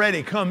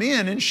already come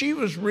in, and she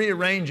was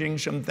rearranging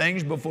some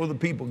things before the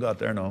people got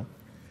there and all.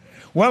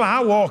 Well, I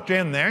walked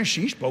in there,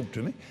 she spoke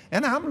to me,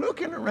 and I'm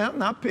looking around,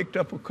 and I picked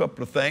up a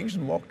couple of things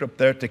and walked up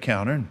there at the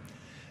counter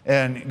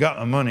and got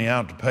my money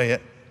out to pay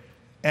it.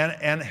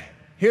 And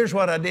here's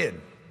what I did.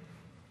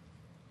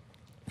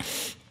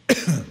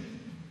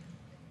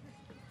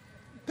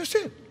 That's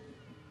it.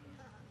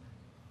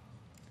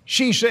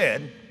 She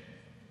said,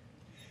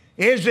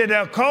 is it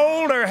a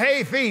cold or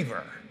hay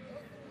fever?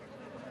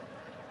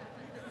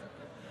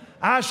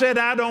 I said,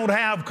 I don't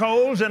have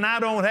colds and I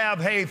don't have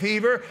hay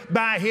fever.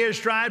 By His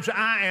stripes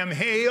I am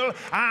healed.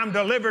 I am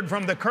delivered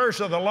from the curse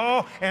of the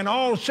law, and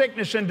all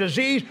sickness and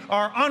disease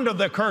are under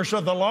the curse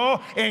of the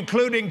law,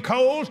 including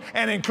colds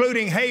and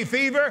including hay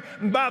fever.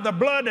 And by the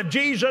blood of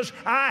Jesus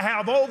I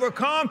have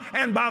overcome,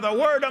 and by the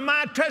word of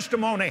my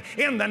testimony,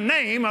 in the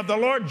name of the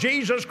Lord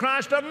Jesus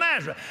Christ of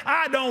Nazareth.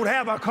 I don't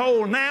have a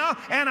cold now,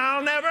 and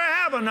I'll never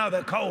have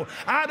another cold.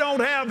 I don't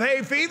have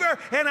hay fever,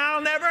 and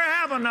I'll never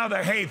have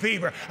another hay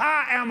fever.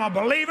 I am a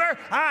believer.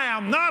 I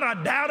am not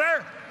a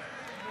doubter.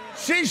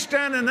 She's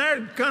standing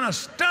there kind of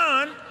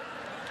stunned.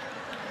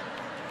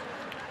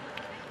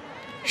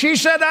 She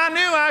said, I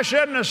knew I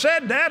shouldn't have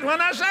said that when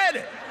I said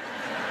it.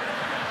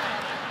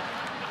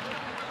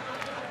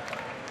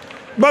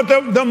 But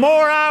the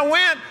more I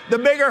went, the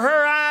bigger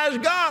her eyes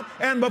got.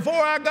 And before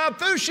I got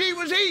through, she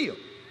was healed.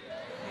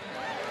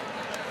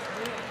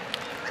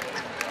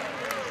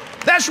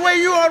 That's where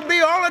you ought to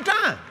be all the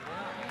time.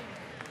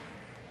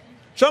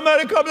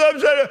 Somebody comes up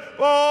and says,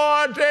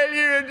 oh, I tell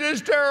you, it's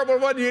just terrible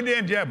what you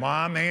did. Yeah, well,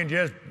 I mean,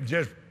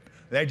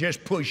 they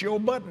just push your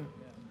button.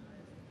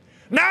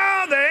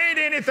 No, there ain't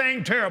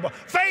anything terrible.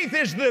 Faith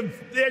is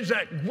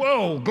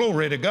whoa,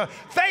 glory to God.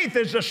 Faith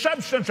is the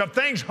substance of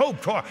things hoped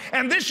for.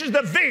 And this is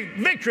the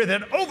victory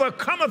that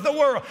overcometh the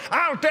world.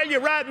 I'll tell you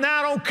right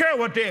now, I don't care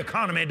what the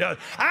economy does.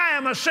 I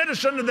am a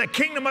citizen of the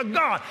kingdom of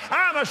God.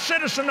 I'm a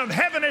citizen of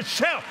heaven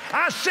itself.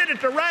 I sit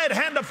at the right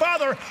hand of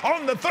Father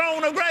on the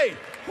throne of grace.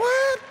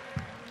 What?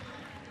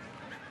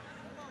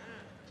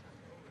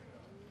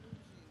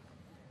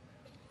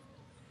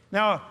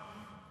 Now,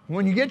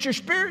 when you get your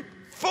spirit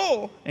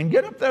full and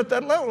get up there at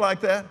that level like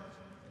that,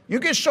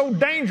 you get so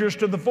dangerous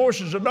to the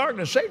forces of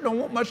darkness, Satan don't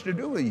want much to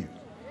do with you.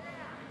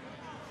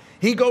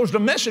 He goes to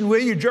messing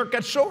with you, jerk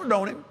that sword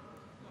on him.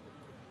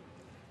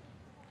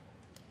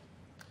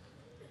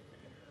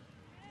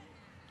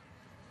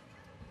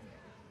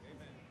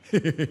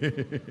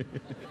 Amen.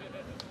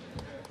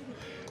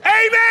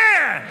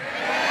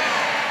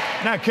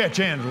 Now catch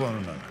hands with one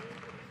another.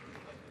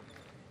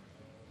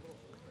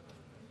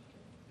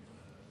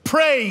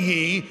 Pray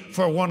ye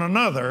for one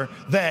another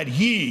that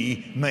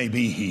ye may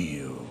be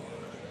healed.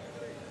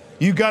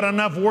 You got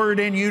enough word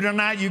in you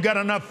tonight? You got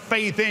enough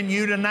faith in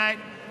you tonight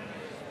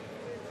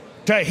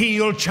to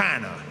heal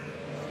China?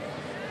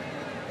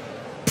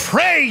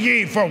 Pray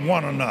ye for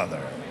one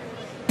another.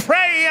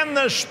 Pray in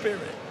the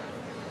Spirit.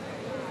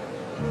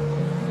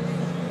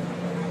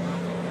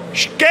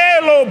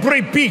 Skelo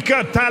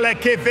pripika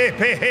talekeve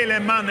pehele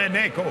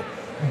maneneko.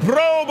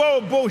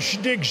 Brobo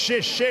bushdig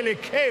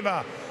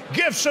shishelikeva.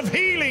 Gifts of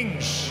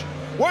healings,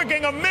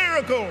 working of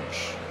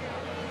miracles,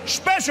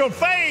 special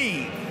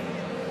faith,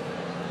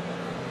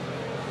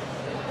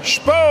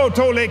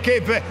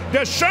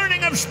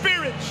 discerning of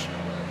spirits.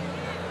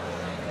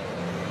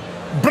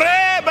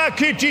 Breba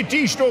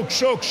kititisto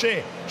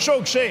sokse,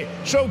 sokse,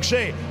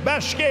 sokse,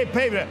 baske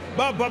pevre,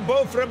 baba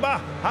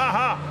bofreba,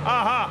 aha,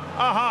 aha,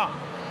 aha.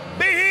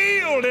 Be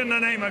healed in the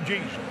name of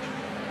Jesus.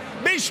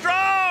 Be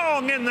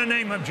strong in the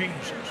name of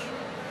Jesus.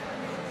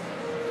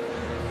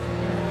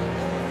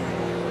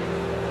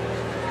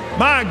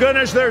 My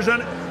goodness, there's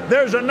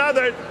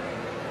another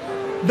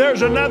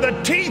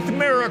teeth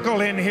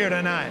miracle in here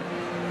tonight.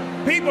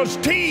 People's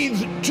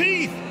teeth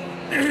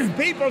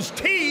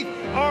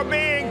are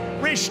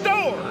being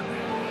restored,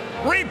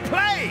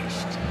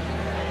 replaced.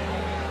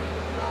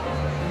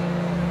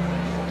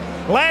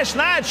 Last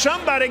night,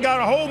 somebody got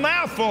a whole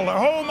mouthful, their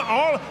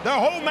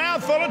whole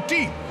mouthful of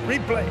teeth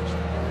replaced.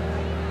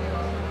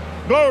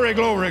 Glory,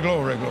 glory,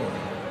 glory, glory.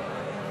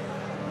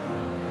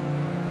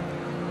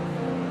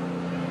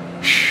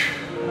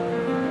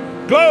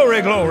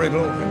 Glory, glory,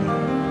 glory.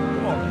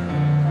 Come on.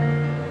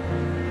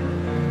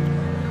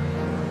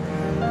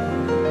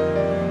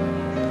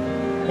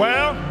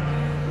 Well,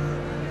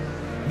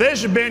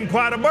 this has been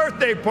quite a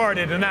birthday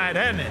party tonight,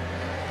 hasn't it?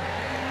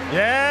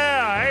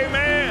 Yeah,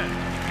 amen.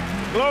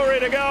 Glory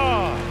to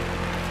God.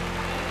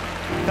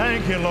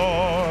 Thank you,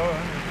 Lord.